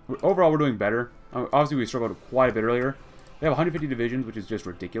 overall, we're doing better. Obviously, we struggled quite a bit earlier. They have 150 divisions, which is just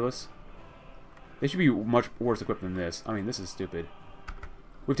ridiculous. They should be much worse equipped than this. I mean, this is stupid.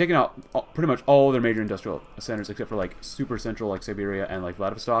 We've taken out pretty much all their major industrial centers, except for, like, super central, like Siberia and, like,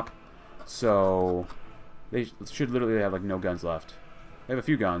 Vladivostok. So, they should literally have, like, no guns left. They have a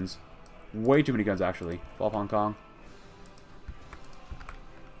few guns. Way too many guns, actually. Fall of Hong Kong.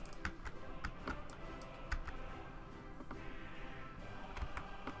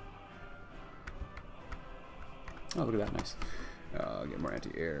 Oh, look at that. Nice. Get more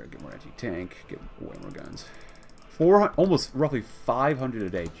anti-air, get more anti-tank, get way more guns. Almost roughly 500 a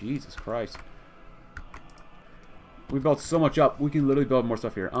day. Jesus Christ. We built so much up. We can literally build more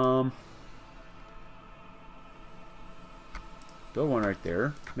stuff here. Build one right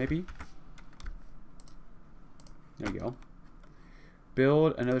there, maybe. There you go.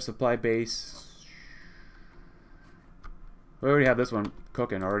 Build another supply base. We already have this one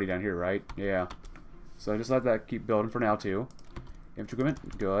cooking already down here, right? Yeah. So just let that keep building for now too. Infantry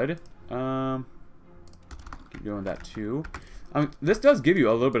equipment, good. Keep doing that too. This does give you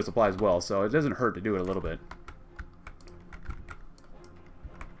a little bit of supply as well, so it doesn't hurt to do it a little bit.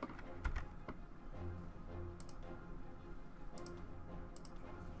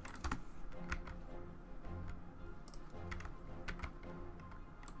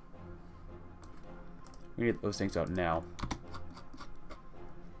 We need those things out now.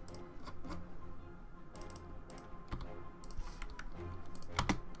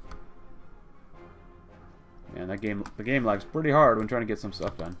 Man, the game lags pretty hard when trying to get some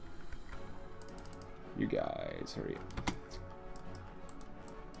stuff done. You guys, hurry up.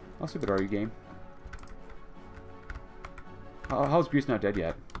 How stupid are you, game? How's Greece not dead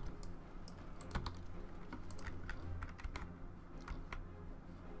yet?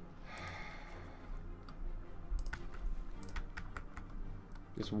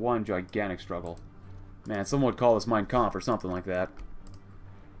 Just one gigantic struggle. Man, someone would call this Mein Kampf or something like that.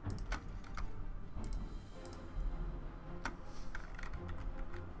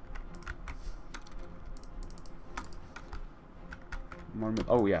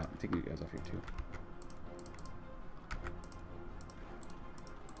 Oh yeah, take you guys off here too.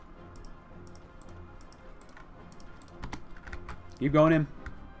 Keep going in.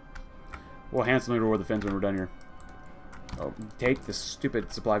 We'll handsomely reward the Finns when we're done here. Oh, take this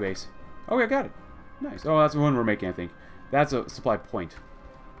stupid supply base. Oh, I got it. Nice. Oh, that's the one we're making, I think. That's a supply point.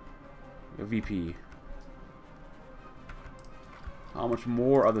 A VP. How much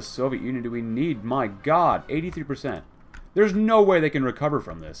more of the Soviet Union do we need? My God, 83%. There's no way they can recover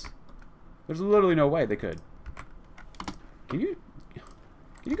from this. There's literally no way they could. Can you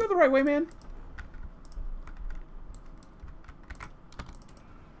go the right way, man?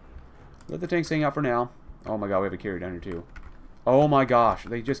 Let the tanks hang out for now. Oh my God, we have a carrier down here too. Oh my gosh,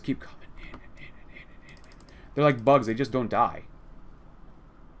 they just keep coming in and in and in and in. They're like bugs, they just don't die.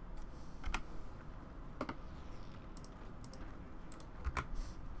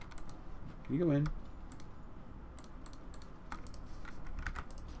 Can you go in?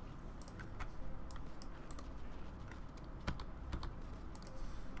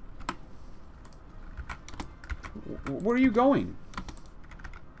 Where are you going?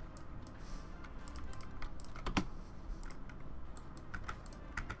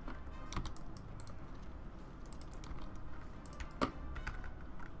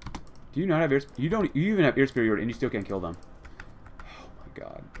 Do you not have air? You even have air superiority, and you still can't kill them. Oh my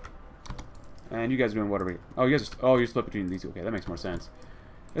God! And you guys are doing what are we? Oh, you guys are. Oh, you're split between these. Okay, that makes more sense.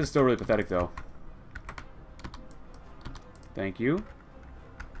 This is still really pathetic, though. Thank you.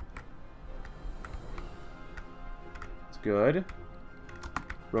 It's good.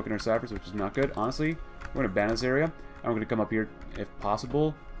 Broken our ciphers, which is not good. Honestly, we're gonna ban this area. And we're gonna come up here if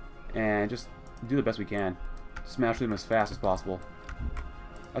possible, and just do the best we can. Smash them as fast as possible.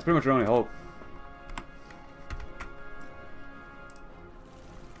 That's pretty much our only hope.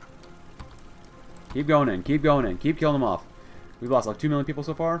 Keep going in. Keep going in. Keep killing them off. We've lost like 2 million people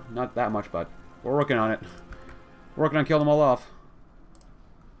so far. Not that much, but we're working on it. We're working on killing them all off.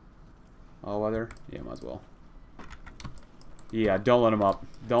 All weather? Yeah, might as well. Yeah, don't let them up.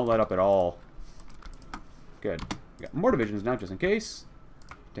 Don't let up at all. Good. We got more divisions now, just in case.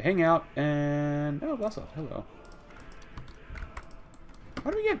 To hang out, and... Oh, that's up. Hello.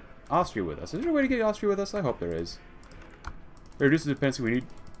 How do we get Austria with us? Is there a way to get Austria with us? I hope there is. It reduces the dependency we need,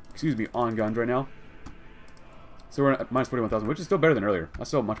 excuse me, on guns right now. So we're at minus 41,000, which is still better than earlier. That's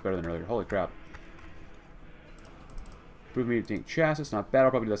still much better than earlier. Holy crap. Improve me to chassis. Not bad.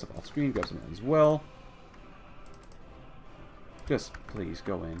 I'll probably do that stuff off screen. Grab some of that as well. Just, please,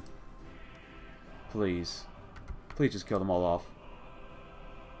 go in. Please. Please just kill them all off.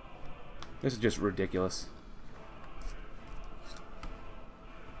 This is just ridiculous.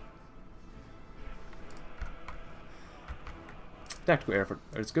 Tactical air effort.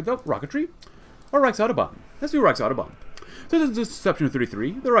 It's good though. Rocketry. Or Reichsautobahn. Let's do Reichsautobahn. Since its inception in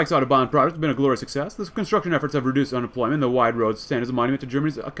 1933, the Reichsautobahn project has been a glorious success. The construction efforts have reduced unemployment, and the wide roads stand as a monument to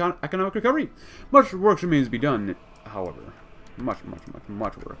Germany's economic recovery. Much work remains to be done, however. Much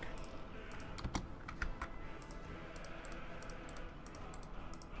work.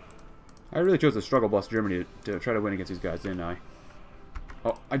 I really chose to struggle bus Germany to try to win against these guys, didn't I?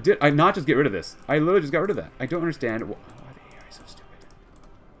 Oh, I did. I not just get rid of this. I literally just got rid of that. I don't understand. Why are the AI so stupid?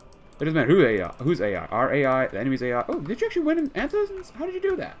 It doesn't matter who AI. Who's AI? Our AI, the enemy's AI. Oh, did you actually win in Anthos? How did you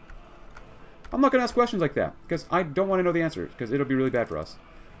do that? I'm not going to ask questions like that, because I don't want to know the answers, because it'll be really bad for us.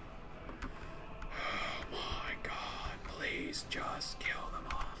 Oh my god, please just kill them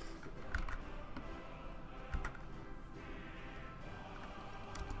off.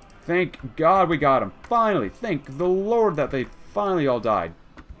 Thank God we got them. Finally. Thank the Lord that they finally all died.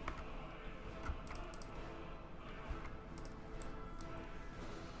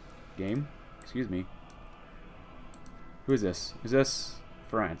 Game? Excuse me. Who is this? Is this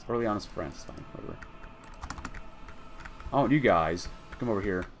France? Orleans, France. Fine, whatever. I want you guys to come over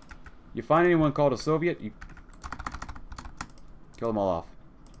here. You find anyone called a Soviet, you kill them all off.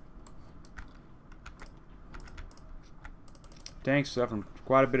 Tanks suffering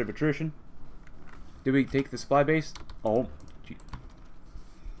quite a bit of attrition. Did we take the supply base? Oh, gee.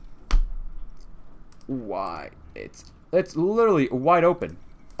 Why? It's literally wide open.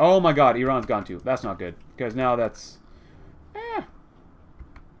 Oh my god, Iran's gone too. That's not good. Because now that's...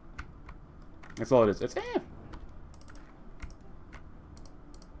 That's all it is. It's Take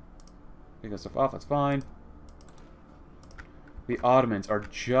that stuff off, that's fine. The Ottomans are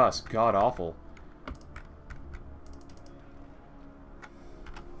just god-awful.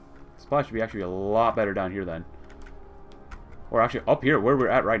 Supply should be actually a lot better down here then. Or actually up here, where we're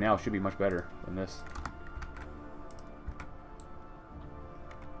at right now, should be much better than this.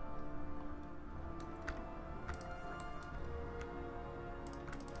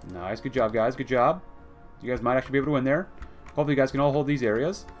 Nice, good job guys, good job. You guys might actually be able to win there. Hopefully you guys can all hold these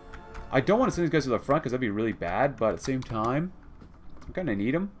areas. I don't want to send these guys to the front because that'd be really bad, but at the same time, I kind of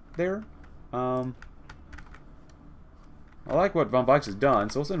need them there. I like what Von Bikes has done,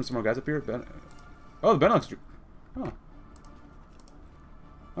 so we'll send him some more guys up here. Oh, the Benelux. Oh.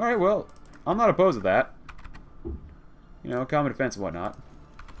 Alright, well, I'm not opposed to that. You know, common defense and whatnot.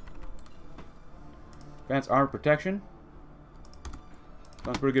 Advanced armor protection.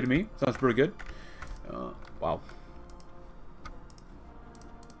 Sounds pretty good to me. Sounds pretty good. Wow.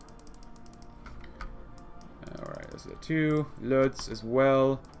 Alright, this is a 2. Lutz as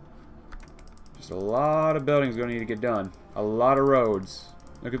well. Just a lot of buildings going to need to get done. A lot of roads.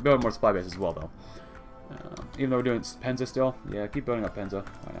 I could build more supply bases as well, though. Even though we're doing Penza still. Yeah, keep building up Penza.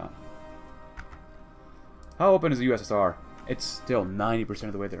 Why not? How open is the USSR? It's still 90%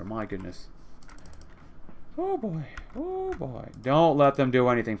 of the way there. My goodness. Oh boy. Oh boy. Don't let them do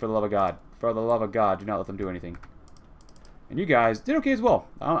anything, for the love of God. For the love of God, do not let them do anything. And you guys did okay as well.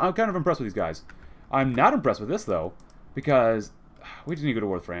 I'm kind of impressed with these guys. I'm not impressed with this, though. Because we just need to go to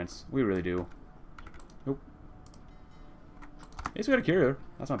war with France. We really do. Nope. At least we got a carrier.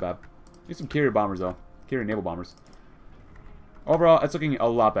 That's not bad. Need some carrier bombers, though. Carrier naval bombers. Overall, it's looking a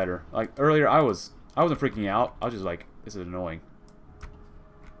lot better. Like, earlier, I wasn't freaking out. I was just like, this is annoying.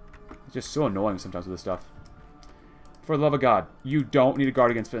 It's just so annoying sometimes with this stuff. For the love of God, you don't need to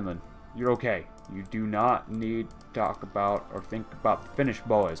guard against Finland. You're okay. You do not need to talk about or think about the Finnish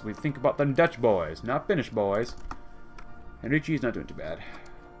boys. We think about the Dutch boys, not Finnish boys. And Richie's not doing too bad.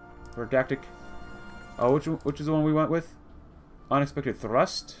 For a tactic. Oh, which is the one we went with? Unexpected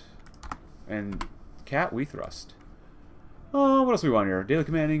thrust. And cat, we thrust. Oh, what else do we want here? Daily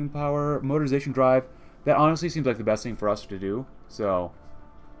commanding power, motorization drive. That honestly seems like the best thing for us to do. So,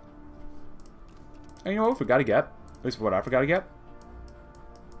 And you know what we forgot to get? At least for what I forgot to get?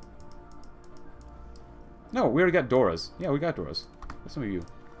 No, we already got Doras. Yeah, we got Doras. What's some of you?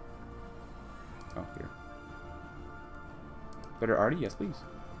 Oh, here. Better arty? Yes, please.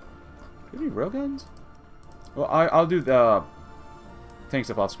 Do you have any railguns? Well, I'll do the tank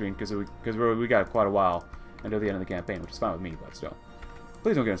stuff off screen because we got quite a while until the end of the campaign, which is fine with me, but still.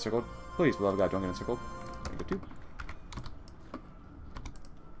 Please don't get encircled. Please, for the love of God, don't get encircled. There you go, too.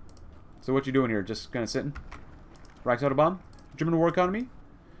 So what you doing here? Just kind of sitting? Reichsautobahn? German war economy?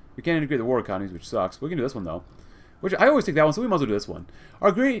 We can't integrate the war economies, which sucks. We can do this one, though. Which, I always take that one, so we might as well do this one.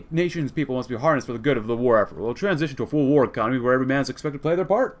 Our great nation's people must be harnessed for the good of the war effort. We'll transition to a full war economy where every man is expected to play their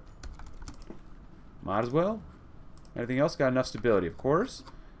part. Might as well. Anything else? Got enough stability, of course.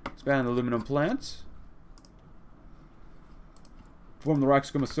 Expand the aluminum plant. Form the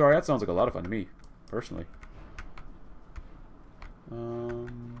Reichskommissariat. That sounds like a lot of fun to me, personally.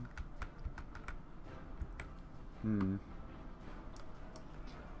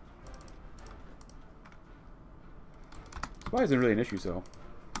 Supply isn't really an issue, so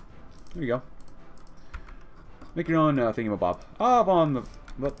there you go. Make your own thingamabob. Up on the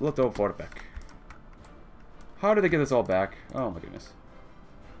leftover Fortbeck. How did they get this all back? Oh my goodness.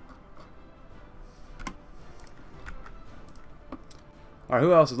 Alright,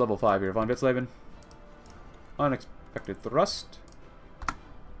 who else is level 5 here? Von Witzleben. Unexpected thrust.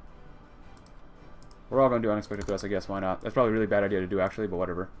 We're all going to do unexpected thrust, I guess. Why not? That's probably a really bad idea to do, actually, but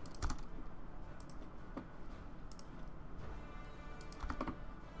whatever.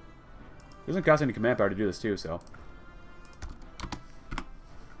 Doesn't cost any command power to do this, too, so.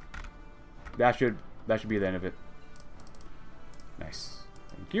 That should be the end of it. Nice.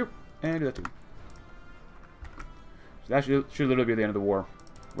 Thank you. And do that, too. So that should literally be the end of the war.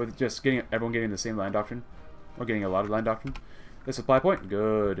 With just everyone getting the same land doctrine. Or getting a lot of land doctrine. The supply point?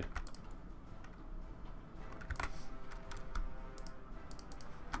 Good.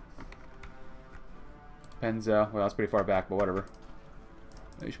 Penza. Well, that's pretty far back, but whatever.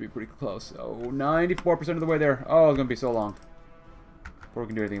 They should be pretty close. Oh, 94% of the way there. Oh, it's going to be so long before we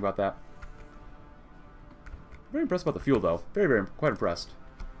can do anything about that. Very impressed about the fuel, though. Very, quite impressed.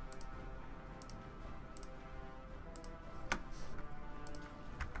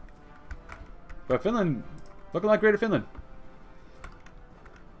 But Finland, looking like Greater Finland.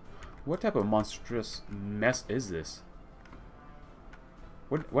 What type of monstrous mess is this?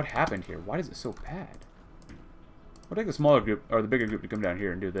 What happened here? Why is it so bad? We'll take the smaller group, or the bigger group, to come down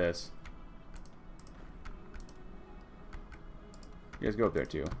here and do this. You guys go up there,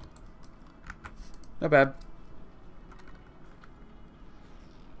 too. Not bad.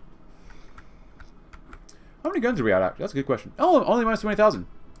 How many guns are we out at? That's a good question. Oh, only minus 20,000.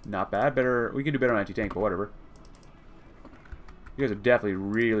 Not bad. Better. We can do better on anti-tank, but whatever. You guys have definitely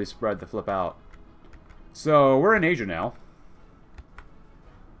really spread the flip out. So, we're in Asia now.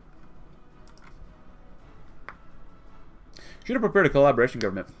 Should have prepared a collaboration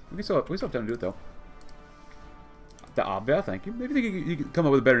government. We still have time to do it, though. The Abwehr, thank you. Maybe you could come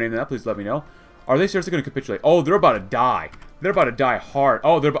up with a better name than that. Please let me know. Are they seriously going to capitulate? Oh, they're about to die. They're about to die hard.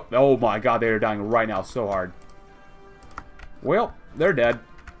 Oh, oh my god, they are dying right now so hard. Well, they're dead.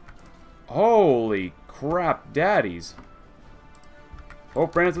 Holy crap, daddies.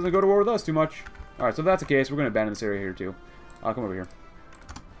 Hope France doesn't go to war with us too much. Alright, so if that's the case, we're going to abandon this area here, too. I'll come over here.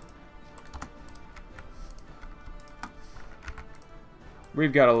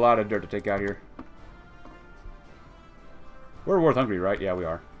 We've got a lot of dirt to take out here. We're worth hungry, right? Yeah, we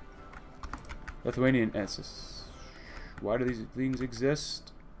are. Lithuanian SS. Why do these things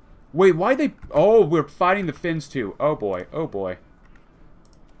exist? Wait, why they... Oh, we're fighting the Finns, too. Oh, boy. Oh, boy.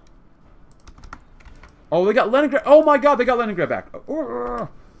 Oh, they got Leningrad. Oh, my god, they got Leningrad back.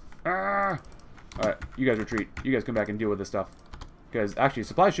 Alright, you guys retreat. You guys come back and deal with this stuff. Because, actually,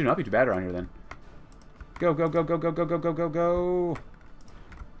 supplies should not be too bad around here, then. Go, go, go, go, go, go, go, go, go, go.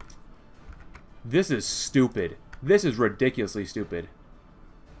 This is stupid. This is ridiculously stupid.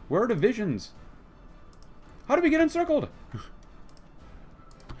 Where are divisions? How did we get encircled?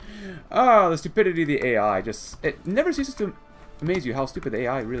 Oh, the stupidity of the AI. Just, it never ceases to amaze you how stupid the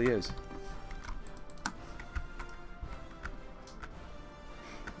AI really is.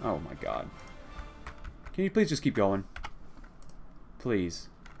 Oh my god. Can you please just keep going? Please.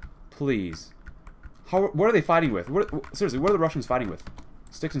 Please. What are they fighting with? Seriously, what are the Russians fighting with?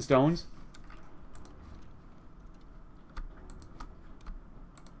 Sticks and stones?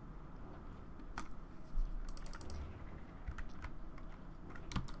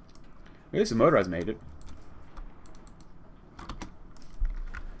 At least the motorized made it.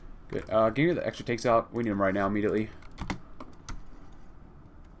 Good. Give me the extra takes out. We need them right now, immediately.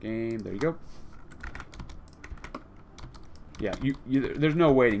 Game. There you go. Yeah, there's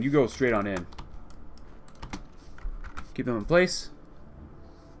no waiting. You go straight on in. Keep them in place.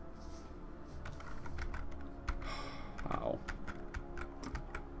 Wow.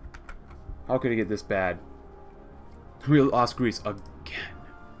 How could it get this bad? We lost Greece again.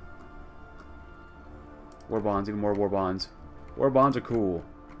 War bonds, even more war bonds. War bonds are cool.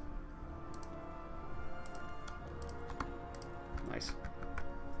 Nice.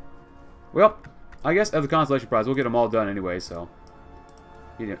 Well, I guess as the consolation prize, we'll get them all done anyway, so.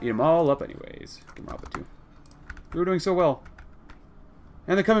 Eat them all up anyways. Get them up at 2. We were doing so well.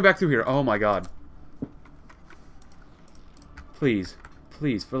 And they're coming back through here. Oh my god. Please.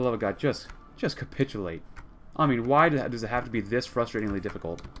 Please, for the love of God, just capitulate. I mean, why does it have to be this frustratingly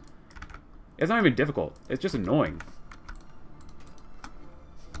difficult? It's not even difficult. It's just annoying.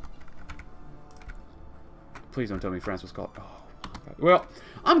 Please don't tell me France was called... Oh, my God. Well,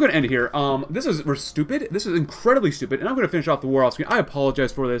 I'm going to end it here. This is stupid. This is incredibly stupid. And I'm going to finish off the war off screen. I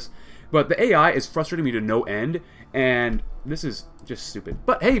apologize for this. But the AI is frustrating me to no end. And this is just stupid.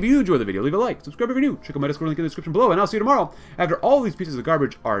 But hey, if you enjoyed the video, leave a like. Subscribe if you're new. Check out my Discord link in the description below. And I'll see you tomorrow after all these pieces of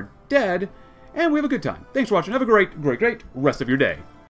garbage are dead. And we have a good time. Thanks for watching. Have a great rest of your day.